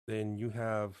 then you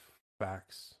have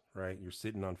facts, right? You're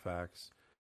sitting on facts.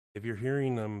 If you're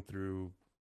hearing them through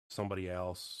somebody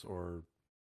else or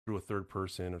through a third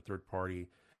person or third party,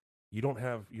 you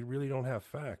really don't have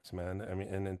facts, man. I mean,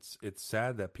 and it's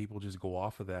sad that people just go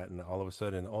off of that, and all of a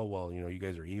sudden, oh, well, you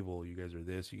guys are evil, you guys are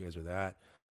this, you guys are that.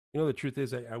 The truth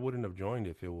is, I wouldn't have joined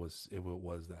if it was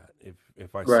that.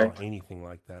 If I saw anything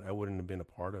like that, I wouldn't have been a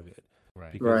part of it.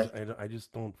 Right. Because I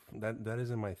just don't, that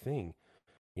isn't my thing.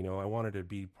 I wanted to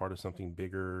be part of something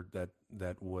bigger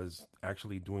that was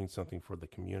actually doing something for the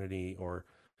community or,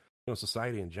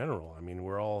 society in general. I mean,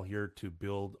 we're all here to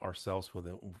build ourselves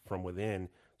from within,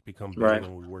 to become better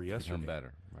than we were yesterday. Become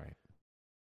better, right?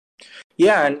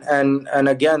 Yeah, and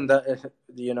again, that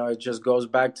it just goes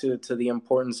back to the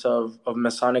importance of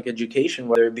Masonic education,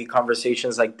 whether it be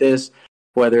conversations like this,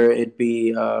 whether it be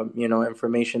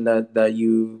information that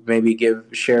you maybe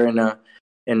share in a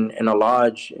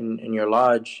lodge, in your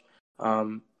lodge.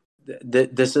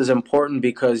 This is important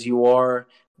because you are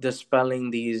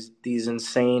dispelling these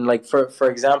insane, like for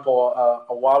example,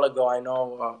 a while ago, I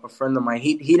know a friend of mine,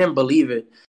 he didn't believe it,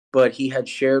 but he had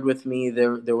shared with me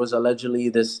there was allegedly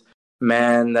this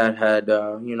man that had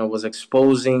was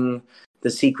exposing the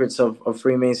secrets of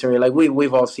Freemasonry. Like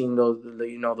we've all seen those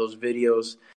those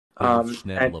videos.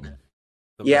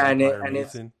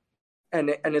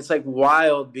 And it's like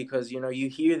wild because you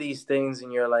hear these things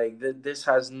and you're like, this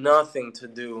has nothing to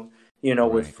do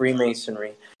with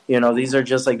Freemasonry. These are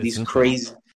just like these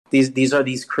crazy these are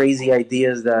these crazy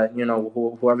ideas that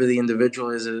whoever the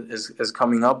individual is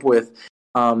coming up with.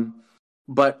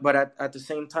 But at the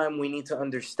same time, we need to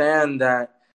understand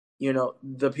that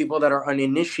the people that are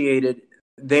uninitiated,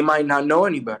 they might not know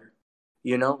any better.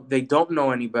 They don't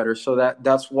know any better. So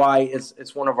that's why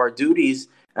it's one of our duties,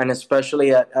 and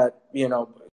especially at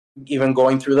even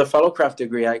going through the Fellowcraft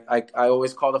degree. I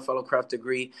always call the Fellowcraft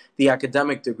degree the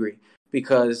academic degree,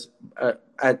 because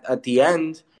at the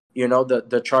end,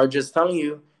 the charge is telling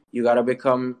you got to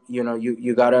become,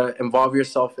 you got to involve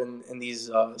yourself in these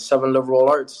 7 liberal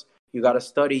arts. You got to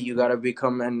study. You got to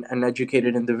become an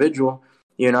educated individual.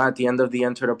 At the end of the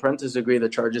entered apprentice degree, the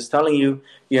charge is telling you,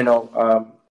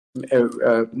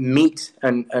 meet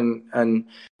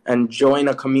and join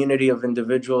a community of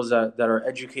individuals that are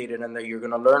educated and that you're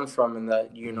going to learn from, and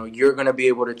that you're going to be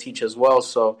able to teach as well.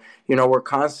 So we're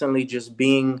constantly just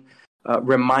being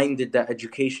reminded that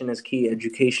education is key.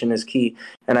 Education is key,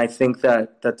 and I think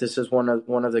that this is one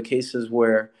of the cases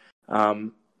where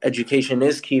education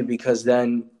is key, because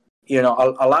then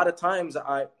a lot of times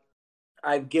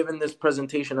I've given this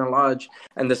presentation in Lodge,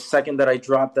 and the second that I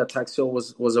dropped that Taxil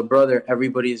was a brother,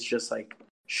 everybody is just like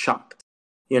shocked.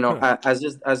 As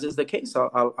is the case.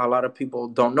 A lot of people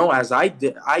don't know, as I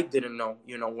didn't know.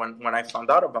 When I found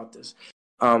out about this.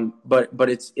 But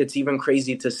it's even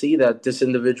crazy to see that this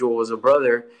individual was a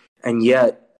brother, and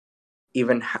yet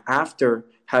even after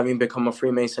having become a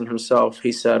Freemason himself,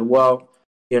 he said, "Well,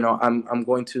 I'm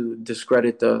going to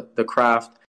discredit the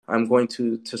craft. I'm going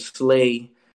to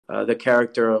slay the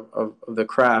character of the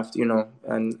craft,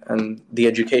 and the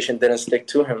education didn't stick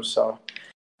to him." So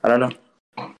I don't know.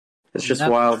 It's just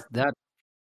wild.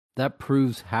 That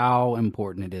proves how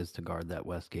important it is to guard that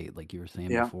West Gate, like you were saying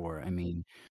before. I mean,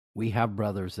 we have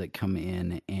brothers that come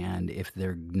in, and if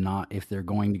they're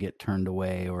going to get turned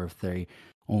away, or if they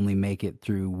only make it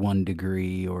through 1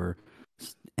 degree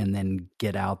and then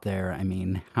get out there, I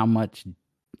mean, how much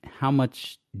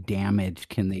damage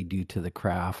can they do to the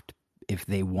craft if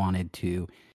they wanted to,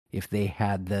 if they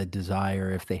had the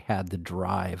desire, if they had the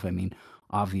drive? I mean,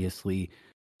 obviously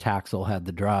Taxil had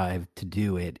the drive to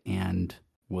do it and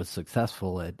was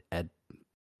successful at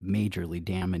majorly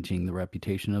damaging the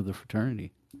reputation of the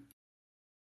fraternity.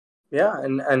 Yeah,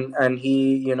 and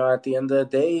he, at the end of the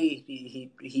day,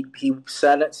 he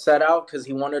set out because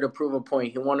he wanted to prove a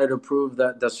point. He wanted to prove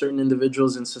that certain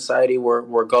individuals in society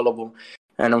were gullible,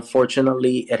 and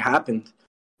unfortunately, it happened.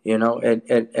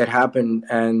 It happened,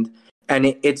 and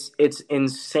it's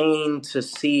insane to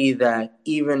see that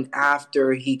even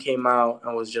after he came out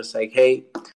and was just like, "Hey,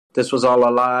 this was all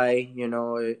a lie,"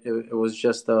 it was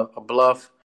just a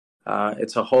bluff,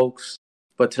 it's a hoax.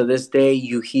 But to this day,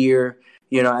 you hear.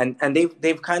 And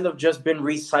they've kind of just been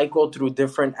recycled through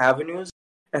different avenues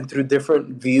and through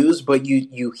different views, but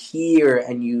you hear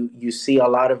and you see a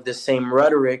lot of the same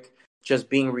rhetoric just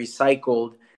being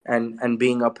recycled and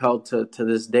being upheld to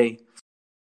this day,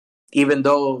 even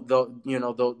though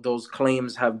those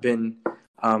claims have been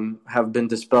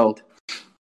dispelled.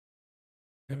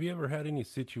 Have you ever had any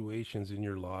situations in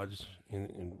your lodge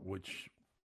in which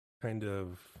kind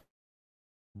of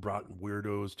brought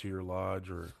weirdos to your lodge,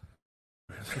 or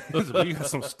we got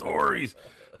some stories,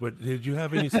 but did you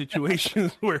have any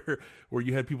situations where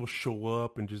you had people show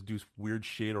up and just do weird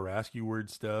shit or ask you weird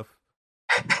stuff?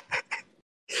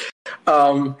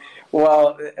 Well,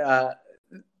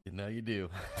 you do.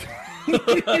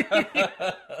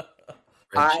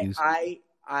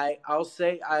 I'll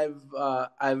say I've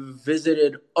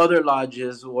visited other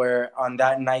lodges where on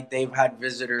that night they've had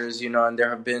visitors, and there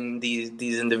have been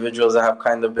these individuals that have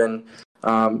kind of been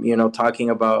talking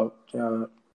about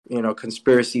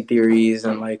conspiracy theories,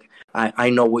 and like I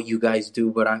know what you guys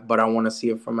do, but I want to see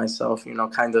it for myself,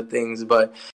 kind of things.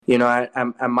 But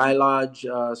at my lodge,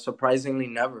 surprisingly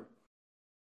never.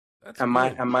 At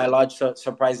my lodge,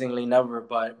 surprisingly never.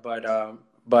 But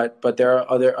there are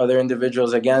other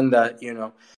individuals again that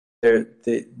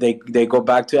they go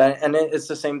back to, and it's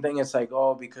the same thing. It's like,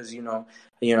 oh, because I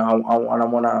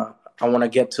want to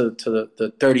get to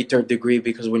the 33rd degree,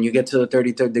 because when you get to the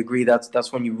 33rd degree,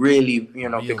 that's when you really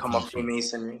become a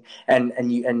Freemason,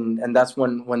 and that's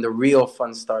when the real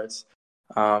fun starts.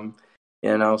 So.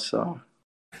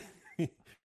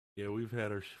 Yeah, we've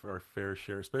had our fair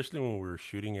share, especially when we were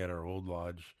shooting at our old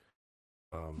lodge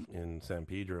in San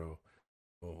Pedro.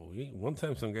 One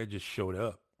time some guy just showed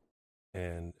up,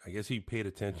 and I guess he paid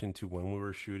attention to when we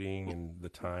were shooting and the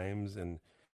times, and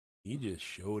he just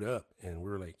showed up, and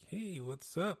we were like, "Hey,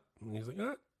 what's up?" And he's like,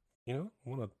 I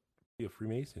want to be a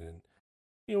Freemason."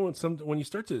 And when you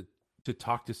start to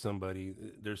talk to somebody,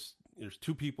 there's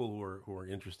two people who are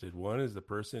interested. One is the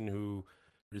person who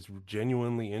is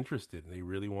genuinely interested. They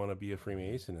really want to be a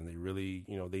Freemason, and they really,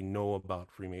 they know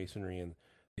about Freemasonry, and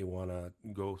they want to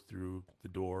go through the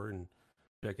door and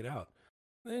check it out.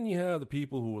 Then you have the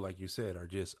people who, like you said, are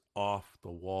just off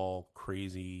the wall,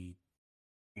 crazy,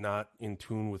 not in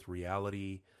tune with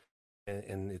reality,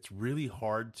 and it's really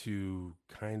hard to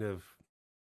kind of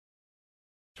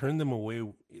turn them away.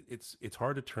 It's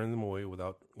hard to turn them away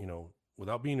without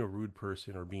being a rude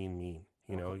person or being mean.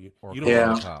 You don't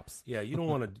want to cops. Yeah, you don't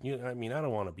want to. I mean, I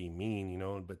don't want to be mean,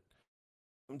 but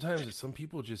sometimes some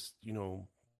people just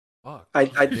fuck. I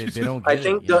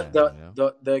think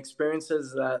the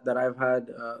experiences that I've had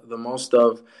the most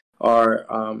of are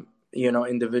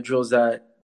individuals that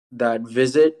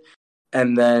visit,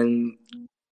 and then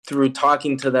through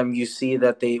talking to them, you see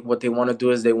that what they want to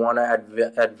do is they want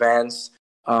to advance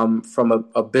from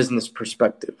a business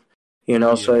perspective.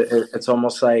 So it's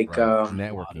almost like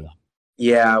networking.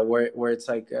 Yeah, where it's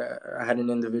like I had an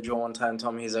individual one time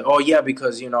tell me, he's like, oh yeah,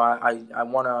 because I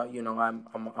wanna,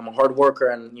 I'm a hard worker,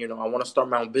 and I want to start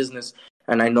my own business,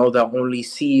 and I know that only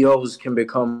CEOs can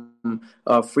become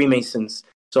Freemasons.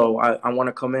 So I want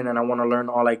to come in and I want to learn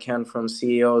all I can from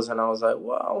CEOs. And I was like,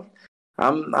 well,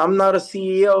 I'm not a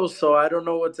CEO, so I don't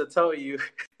know what to tell you.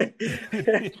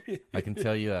 I can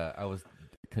tell you, I was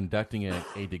conducting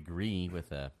a degree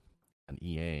with an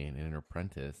EA, an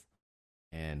apprentice,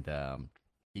 and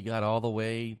he got all the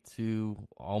way to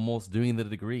almost doing the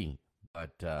degree,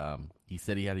 but he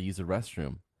said he had to use the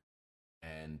restroom,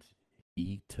 and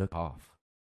he took off.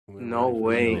 No He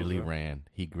way. literally ran.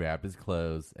 He grabbed his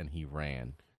clothes and he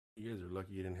ran. You guys are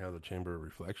lucky you didn't have the chamber of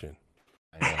reflection.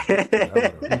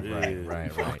 Right.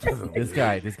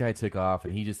 This guy took off,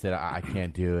 and he just said, I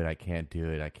can't do it. I can't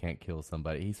do it. I can't kill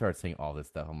somebody. He started saying all this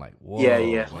stuff. I'm like, whoa,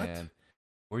 Yeah. man.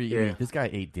 This guy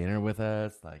ate dinner with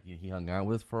us. Like, he hung out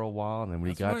with us for a while, and then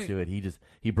when he got to it,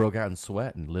 he broke out in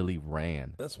sweat and literally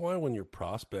ran. That's why when you're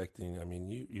prospecting, I mean,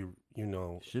 you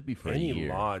should be for any a year.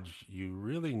 lodge, you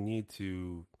really need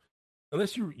to,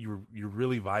 unless you're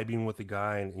really vibing with the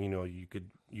guy, and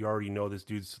you already know this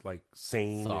dude's like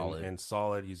sane and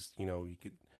solid. He's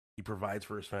he provides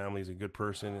for his family. He's a good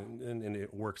person, and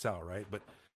it works out, right? But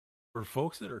for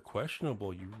folks that are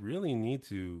questionable, you really need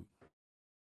to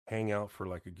hang out for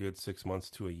like a good 6 months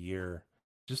to a year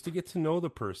just to get to know the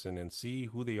person and see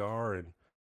who they are, and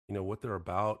what they're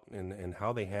about, and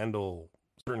how they handle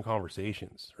certain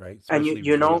conversations, right?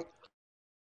 Especially and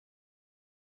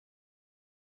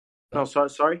no,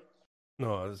 sorry.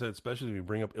 No, I said, especially if you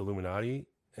bring up Illuminati,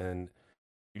 and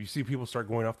you see people start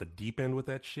going off the deep end with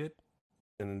that shit,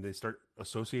 and then they start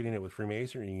associating it with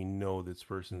Freemasonry, and this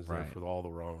person's there for all the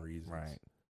wrong reasons. Right.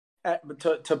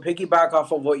 To piggyback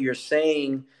off of what you're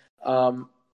saying,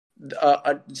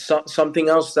 something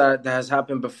else that has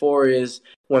happened before is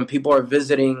when people are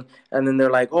visiting, and then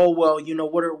they're like, oh well,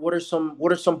 what are some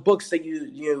books that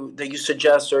you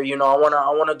suggest, or I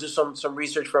wanna do some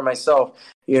research for myself.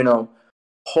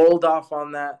 Hold off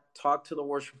on that. Talk to the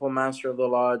worshipful master of the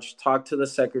lodge. Talk to the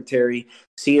secretary.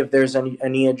 See if there's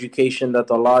any education that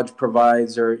the lodge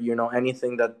provides, or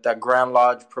anything that Grand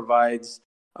Lodge provides,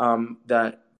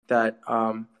 that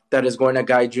is going to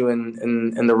guide you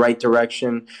in the right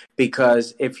direction.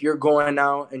 Because if you're going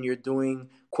out and you're doing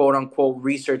quote unquote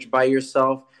research by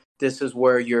yourself, this is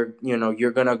where you're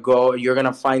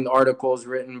gonna find articles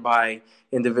written by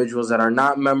individuals that are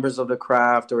not members of the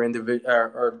craft,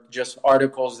 or just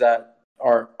articles that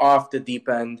are off the deep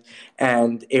end.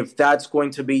 And if that's going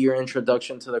to be your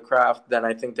introduction to the craft, then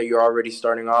I think that you're already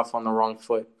starting off on the wrong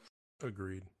foot.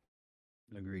 Agreed.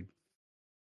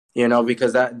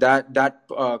 Because that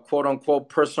quote unquote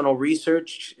personal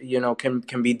research,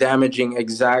 can be damaging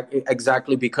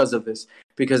exactly because of this.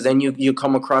 Because then you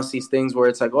come across these things where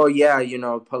it's like, oh yeah,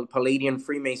 Palladian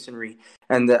Freemasonry,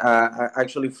 and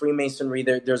actually Freemasonry,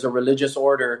 there's a religious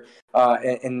order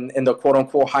in the quote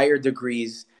unquote higher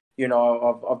degrees,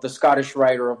 of the Scottish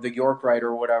Rite or of the York Rite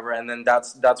or whatever, and then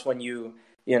that's when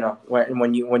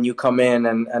when you come in,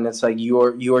 and it's like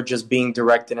you're just being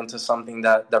directed into something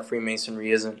that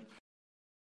Freemasonry isn't.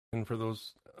 And for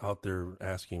those out there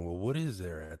asking, well, what is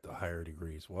there at the higher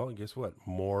degrees? Well, guess what?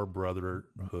 More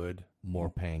brotherhood, more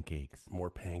pancakes,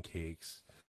 more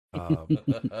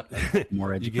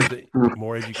more you get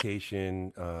more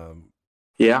education,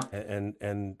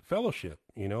 and fellowship.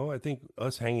 I think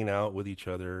us hanging out with each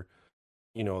other,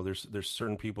 there's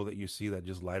certain people that you see that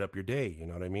just light up your day. You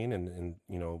know what I mean? And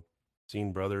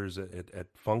seeing brothers at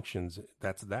functions,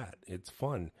 that's that. It's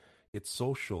fun. It's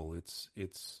social.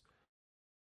 It's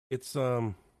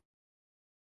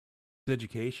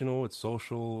educational. It's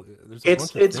social. There's a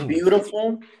bunch of it's things.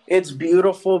 Beautiful. It's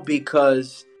beautiful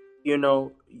because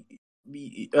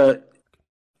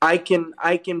I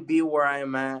can be where I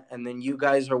am at, and then you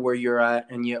guys are where you're at,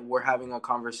 and yet we're having a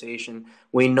conversation.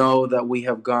 We know that we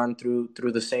have gone through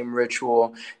the same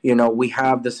ritual. We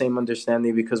have the same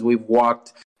understanding because we've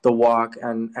walked the walk,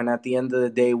 and at the end of the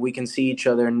day, we can see each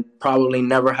other and probably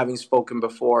never having spoken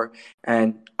before,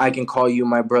 and I can call you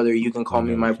my brother, you can call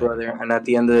me my brother, and at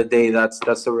the end of the day, that's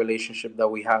the relationship that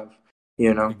we have.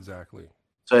 Exactly.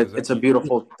 So it's a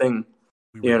beautiful thing.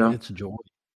 It's joy.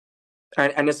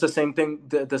 And it's the same thing.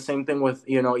 The same thing with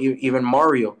even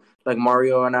Mario. Like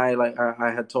Mario and I, like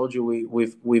I had told you,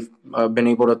 we've been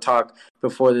able to talk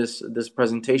before this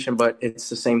presentation, but it's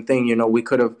the same thing. We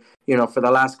could have for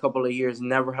the last couple of years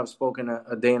never have spoken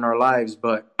a day in our lives,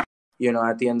 but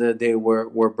at the end of the day,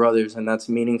 we're brothers, and that's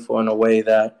meaningful in a way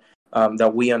that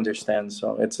we understand.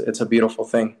 So it's a beautiful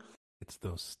thing. It's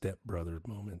those stepbrother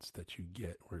moments that you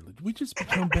get where like, we just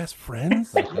become best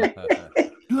friends.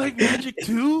 You like magic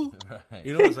too? Right.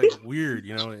 You know, it's like weird,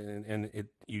 you know, and it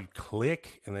you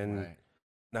click, and then Right.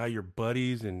 now you're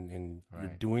buddies, and you're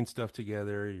Right. doing stuff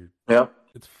together. Yep.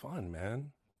 It's fun,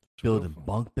 man. It's real Building fun.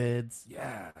 bunk beds.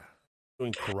 Yeah,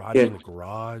 doing karate Yeah. in the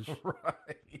garage.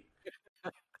 Right.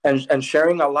 And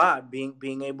sharing a lot,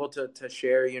 being able to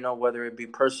share, you know, whether it be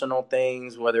personal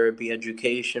things, whether it be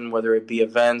education, whether it be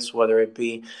events, whether it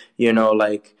be, you know,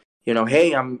 like, you know,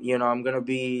 hey, I'm gonna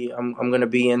be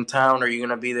in town, or you're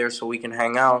gonna be there, so we can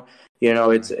hang out. You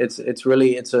know, Right. it's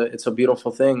really it's a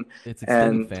beautiful thing. It's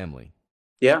extended And family.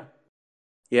 yeah,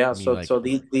 yeah. I mean, like,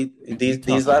 we These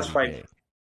talk last every 5, day.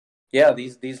 yeah,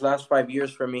 these last 5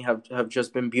 years for me have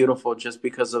just been beautiful, just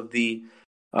because of the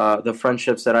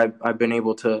friendships that I've been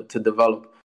able to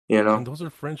develop. You And know, those are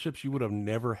friendships you would have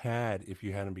never had if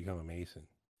you hadn't become a Mason.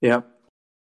 yeah,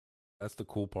 That's the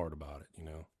cool part about it, you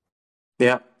know.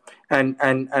 yeah. And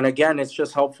again, it's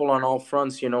just helpful on all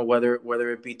fronts. You know, whether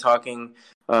it be talking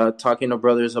to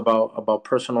brothers about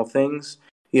personal things.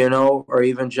 You know, or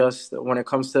even just when it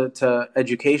comes to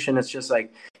education, it's just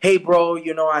like, hey, bro,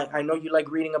 you know, I know you like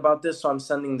reading about this, so I'm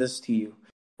sending this to you.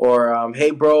 Or,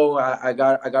 hey, bro, I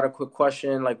got a quick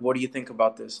question. Like, what do you think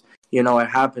about this? You know, it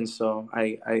happens. So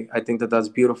I think that that's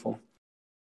beautiful.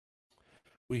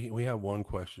 We have one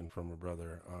question from a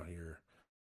brother here,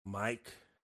 Mike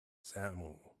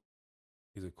Samuel.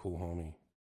 He's a cool homie.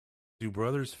 Do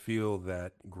brothers feel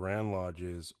that Grand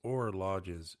Lodges or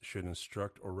lodges should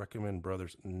instruct or recommend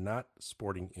brothers not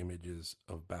sporting images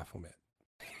of Baphomet?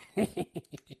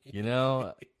 You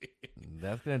know,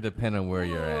 that's gonna depend on where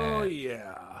you're Oh at.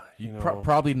 yeah, You you know.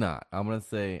 probably not. I'm gonna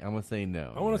say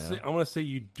no. I'm gonna say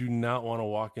you do not want to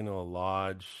walk into a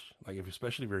lodge, like if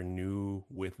especially if you're new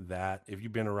with that. If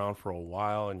you've been around for a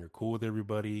while and you're cool with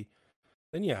everybody,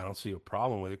 then yeah, I don't see a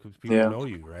problem with it because people Yeah. know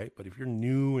you, right? But if you're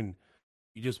new and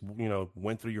you just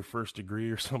went through your first degree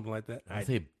or something like that, I I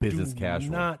say business do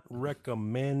casual. not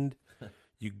recommend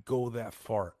you go that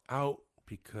far out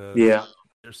because Yeah.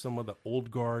 there's some of the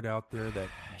old guard out there that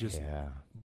just Yeah.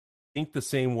 think the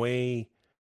same way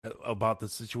about the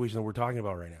situation that we're talking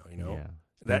about right now. Yeah.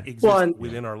 That Then, exists and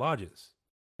within our lodges.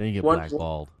 then you get one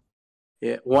blackballed.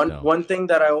 yeah So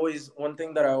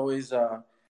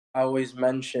I always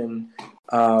mention,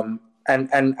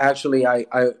 and actually I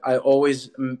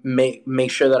always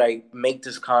make sure that I make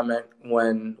this comment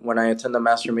when I attend the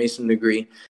Master Mason degree.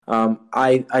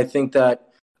 I think that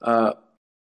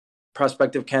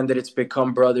prospective candidates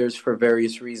become brothers for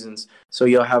various reasons. So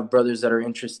you'll have brothers that are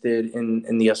interested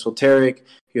in the esoteric.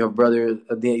 You have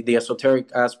the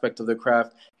esoteric aspect of the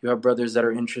craft. You have brothers that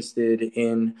are interested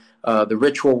in the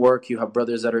ritual work. You have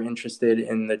brothers that are interested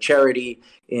in the charity,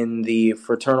 in the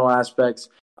fraternal aspects,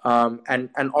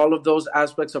 and all of those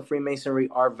aspects of Freemasonry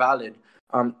are valid.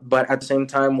 But at the same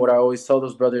time, what I always tell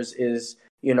those brothers is,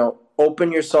 you know,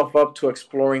 open yourself up to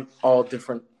exploring all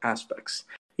different aspects.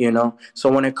 You know,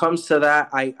 so when it comes to that,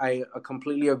 I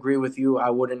completely agree with you. I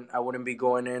wouldn't be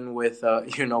going in with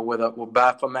with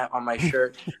Baphomet on my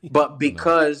shirt, but no.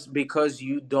 because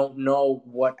you don't know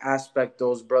what aspect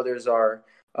those brothers are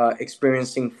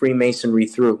experiencing Freemasonry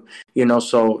through. You know,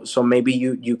 so maybe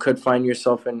you could find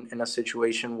yourself in a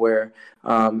situation where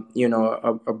a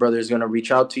brother is going to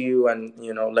reach out to you and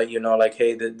let you know, like,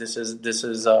 hey, this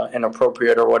is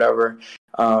inappropriate or whatever.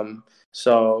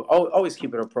 So always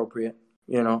keep it appropriate.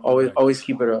 You know, Correct. always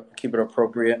keep it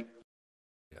appropriate.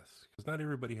 Yes, because not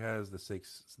everybody has the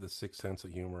sixth sense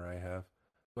of humor I have.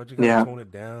 So I just gotta Yeah. tone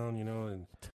it down,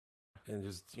 and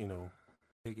just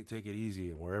take it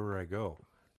easy wherever I go.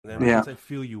 And then Yeah. once I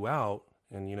feel you out,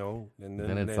 and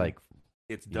Then it's like,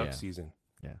 it's duck yeah. season.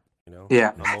 Yeah.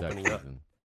 Yeah. I'm opening up.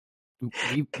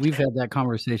 We've had that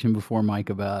conversation before, Mike,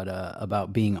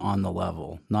 about being on the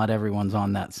level. Not everyone's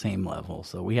on that same level,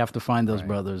 so we have to find those Right.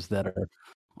 brothers that are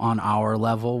on our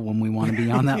level when we want to be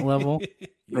on that level.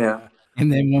 Yeah.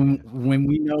 And then when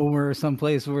we know we're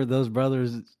someplace where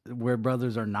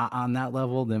brothers are not on that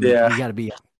level, then Yeah. we got to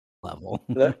be on that level.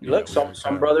 Look, Yeah,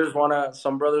 some brothers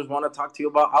wanna talk to you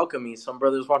about alchemy. Some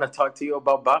brothers want to talk to you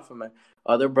about Baphomet.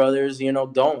 Other brothers,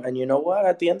 don't. And you know what?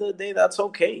 At the end of the day, that's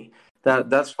okay.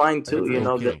 That's fine too. It's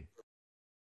okay.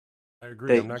 I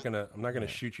agree. I'm not gonna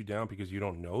shoot you down because you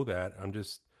don't know that. I'm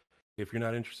just, if you're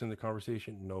not interested in the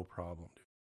conversation, no problem.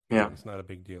 Yeah. It's not a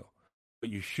big deal. But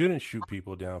you shouldn't shoot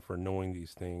people down for knowing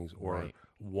these things or Right.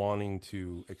 wanting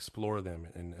to explore them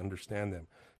and understand them.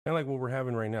 Kind of like what we're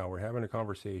having right now. We're having a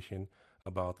conversation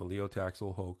about the Leo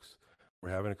Taxel hoax.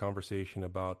 We're having a conversation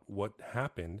about what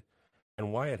happened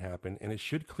and why it happened, and it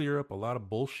should clear up a lot of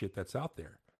bullshit that's out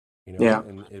there. You know, Yeah.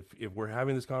 and if we're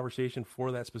having this conversation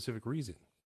for that specific reason.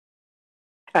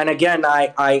 And again,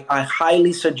 I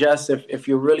highly suggest if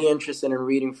you're really interested in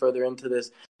reading further into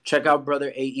this, check out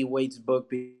Brother A.E. Waite's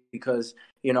book because,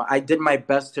 I did my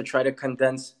best to try to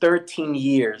condense 13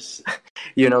 years,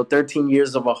 13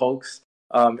 years of a hoax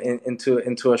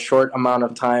into a short amount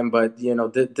of time. But,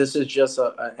 this is just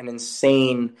an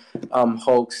insane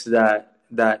hoax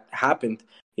that happened,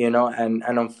 and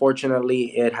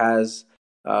unfortunately it has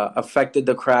affected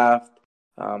the craft.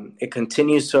 It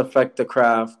continues to affect the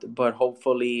craft, but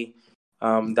hopefully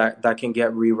that can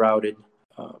get rerouted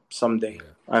someday.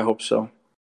 Yeah. I hope so.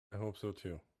 I hope so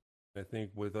too. I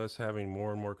think with us having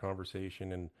more and more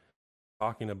conversation and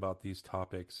talking about these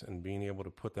topics and being able to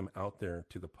put them out there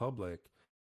to the public,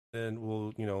 then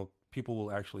people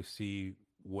will actually see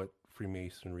what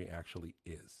Freemasonry actually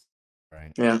is.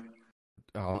 Right. Yeah.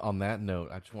 On that note,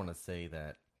 I just want to say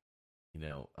that,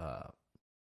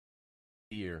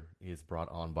 fear is brought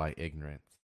on by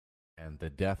ignorance, and the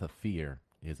death of fear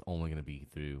is only going to be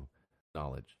through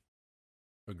knowledge.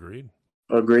 Agreed.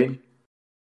 Agreed.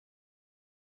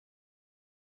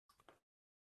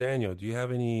 Daniel, do you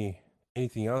have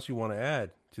anything else you want to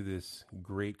add to this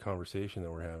great conversation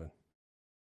that we're having?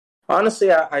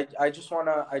 Honestly, I just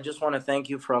wanna thank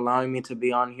you for allowing me to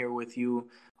be on here with you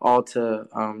all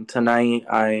tonight.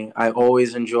 I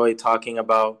always enjoy talking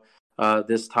about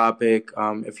this topic.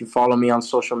 If you follow me on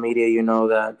social media, you know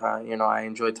that I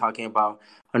enjoy talking about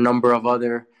a number of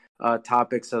other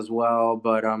topics as well.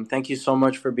 But thank you so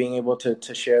much for being able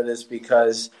to share this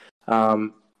because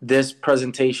this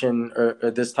presentation or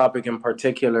this topic in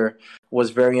particular was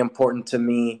very important to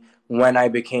me when I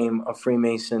became a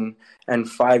Freemason. And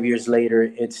 5 years later,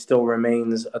 it still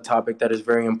remains a topic that is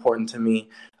very important to me.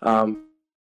 Well,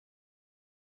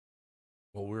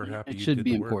 we're happy It you should did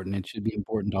be the work. important. It should be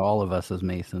important to all of us as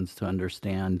Masons to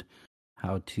understand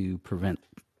how to prevent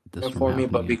this from For me,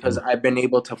 happening but because again. I've been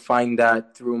able to find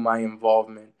that through my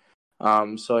involvement.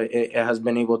 So it has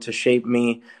been able to shape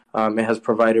me. It has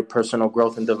provided personal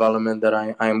growth and development that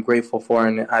I am grateful for,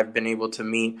 and I've been able to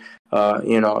meet,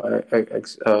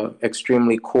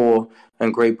 extremely cool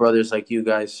and great brothers like you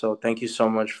guys. So thank you so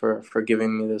much for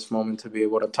giving me this moment to be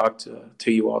able to talk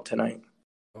to you all tonight.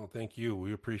 Oh, thank you.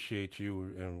 We appreciate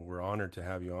you, and we're honored to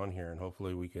have you on here. And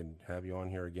hopefully, we can have you on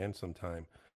here again sometime.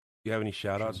 Do you have any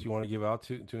shout outs you want to give out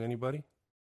to anybody?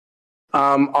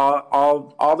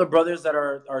 All the brothers that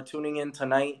are tuning in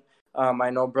tonight. I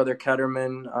know Brother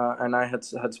Ketterman and I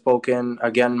had spoken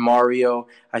again. Mario,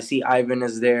 I see Ivan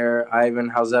is there. Ivan,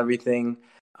 how's everything?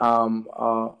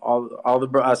 All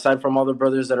aside from all the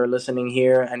brothers that are listening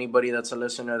here, anybody that's a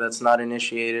listener that's not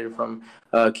initiated from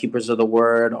Keepers of the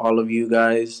Word, all of you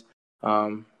guys,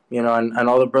 and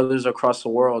all the brothers across the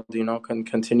world, can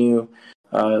continue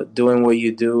doing what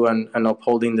you do and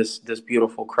upholding this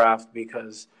beautiful craft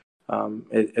because.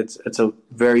 It's a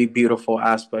very beautiful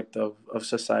aspect of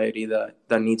society that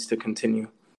needs to continue.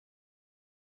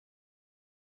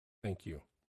 Thank you.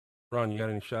 Ron, you got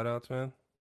any shout outs, man?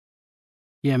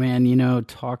 Yeah, man,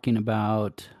 talking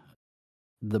about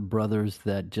the brothers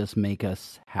that just make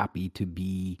us happy to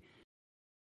be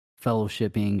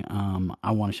fellowshipping.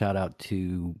 I want to shout out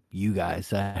to you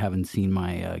guys. I haven't seen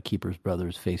my Keepers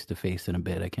brothers face to face in a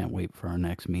bit. I can't wait for our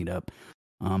next meetup.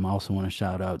 I also want to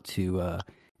shout out to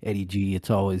Eddie G. It's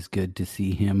always good to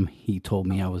see him. He told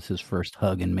me I was his first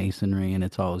hug in Masonry, and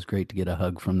it's always great to get a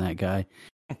hug from that guy.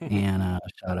 And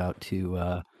shout out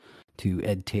to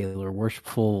Ed Taylor,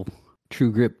 Worshipful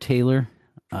True Grip Taylor.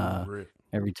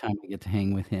 Every time I get to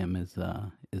hang with him is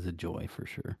a joy for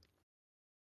sure.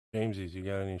 Jamesies, you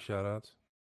got any shout outs?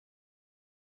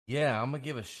 Yeah, I'm going to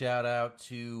give a shout out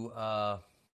to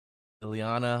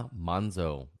Ileana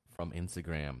Manzo from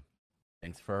Instagram.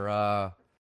 Thanks for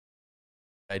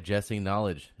digesting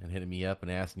knowledge and hitting me up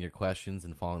and asking your questions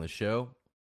and following the show.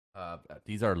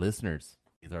 These are listeners.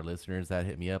 These are listeners that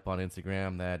hit me up on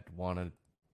Instagram that want to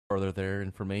further their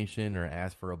information or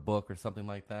ask for a book or something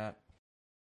like that.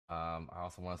 I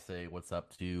also want to say what's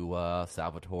up to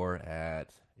Salvatore at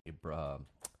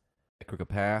Crooked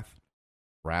Path,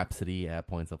 Rhapsody at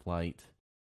Points of Light,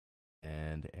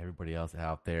 and everybody else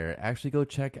out there. Actually, go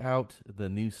check out the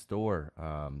new store,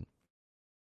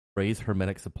 Frey's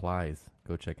Hermetic Supplies.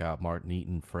 Go check out Martin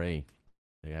Eaton Frey.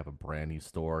 They have a brand new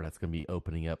store that's going to be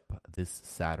opening up this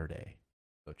Saturday.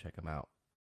 Go check them out.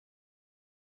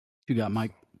 You got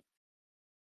Mike?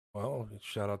 Well,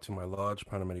 shout out to my lodge,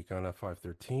 Panamericana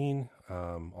 513.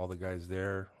 All the guys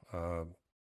there.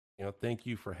 Thank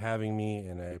you for having me,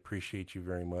 and I appreciate you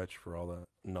very much for all the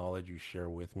knowledge you share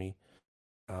with me.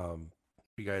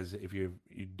 You guys, if you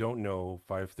don't know,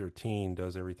 513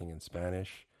 does everything in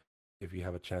Spanish. If you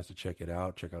have a chance to check it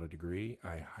out, check out A Degree.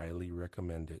 I highly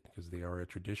recommend it because they are a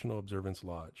traditional observance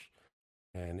lodge,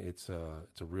 and it's a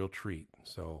real treat.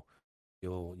 So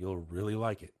you'll really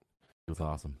like it. It was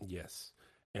awesome. Yes.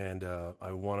 And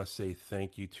I want to say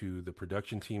thank you to the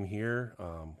production team here.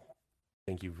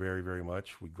 Thank you very, very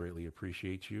much. We greatly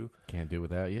appreciate you. Can't do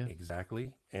without you.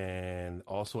 Exactly. And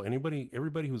also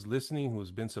everybody who's listening,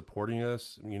 who's been supporting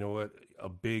us, you know what? A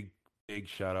big, big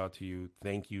shout out to you.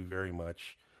 Thank you very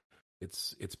much.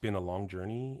 It's been a long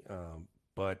journey,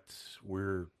 but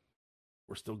we're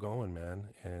still going, man,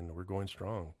 and we're going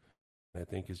strong. And I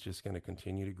think it's just going to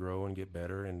continue to grow and get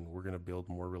better, and we're going to build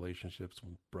more relationships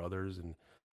with brothers and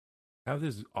have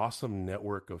this awesome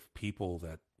network of people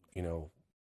that, you know,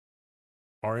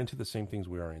 are into the same things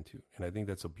we are into. And I think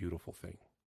that's a beautiful thing.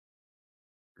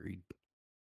 Agreed.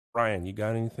 Ryan, you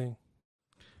got anything?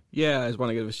 Yeah, I just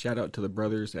want to give a shout out to the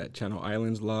brothers at Channel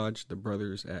Islands Lodge, the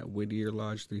brothers at Whittier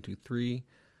Lodge 323.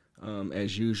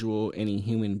 As usual, any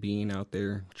human being out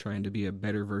there trying to be a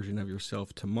better version of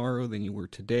yourself tomorrow than you were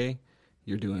today,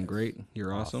 you're doing great.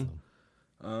 You're awesome.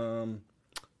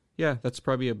 Yeah, that's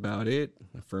probably about it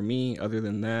for me. Other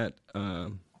than that,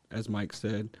 as Mike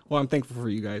said, well, I'm thankful for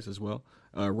you guys as well.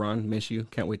 Ron, miss you.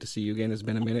 Can't wait to see you again. It's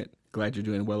been a minute. Glad you're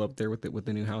doing well up there with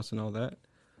the new house and all that.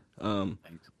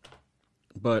 Thanks.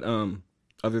 But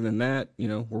other than that, you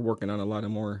know, we're working on a lot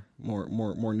of more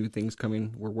new things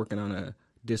coming. We're working on a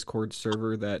Discord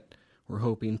server that we're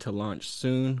hoping to launch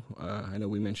soon. I know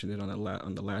we mentioned it on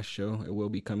the last show. It will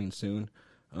be coming soon.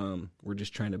 We're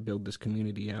just trying to build this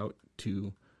community out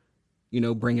to, you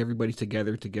know, bring everybody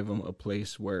together, to give them a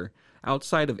place where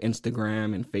outside of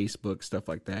Instagram and Facebook, stuff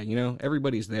like that, you know,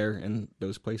 everybody's there, and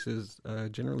those places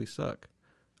generally suck.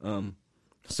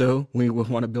 So we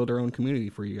want to build our own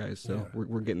community for you guys. So Yeah.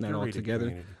 we're getting that all together.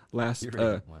 Community.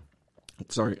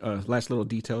 Last little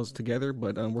details together,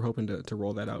 but we're hoping to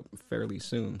roll that out fairly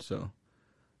soon. So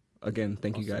again,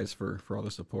 thank you guys for all the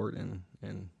support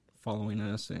and following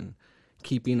us and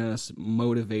keeping us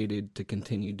motivated to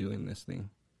continue doing this thing.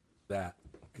 That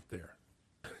right there.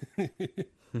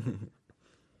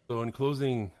 So in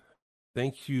closing,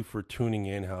 thank you for tuning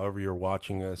in. However you're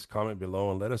watching us, comment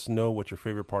below and let us know what your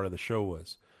favorite part of the show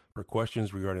was. For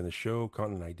questions regarding the show,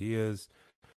 content ideas,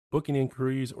 booking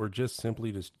inquiries, or just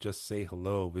simply just say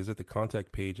hello, visit the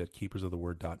contact page at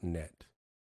keepersoftheword.net.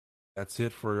 That's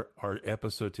it for our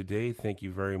episode today. Thank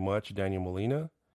you very much, Daniel Molina.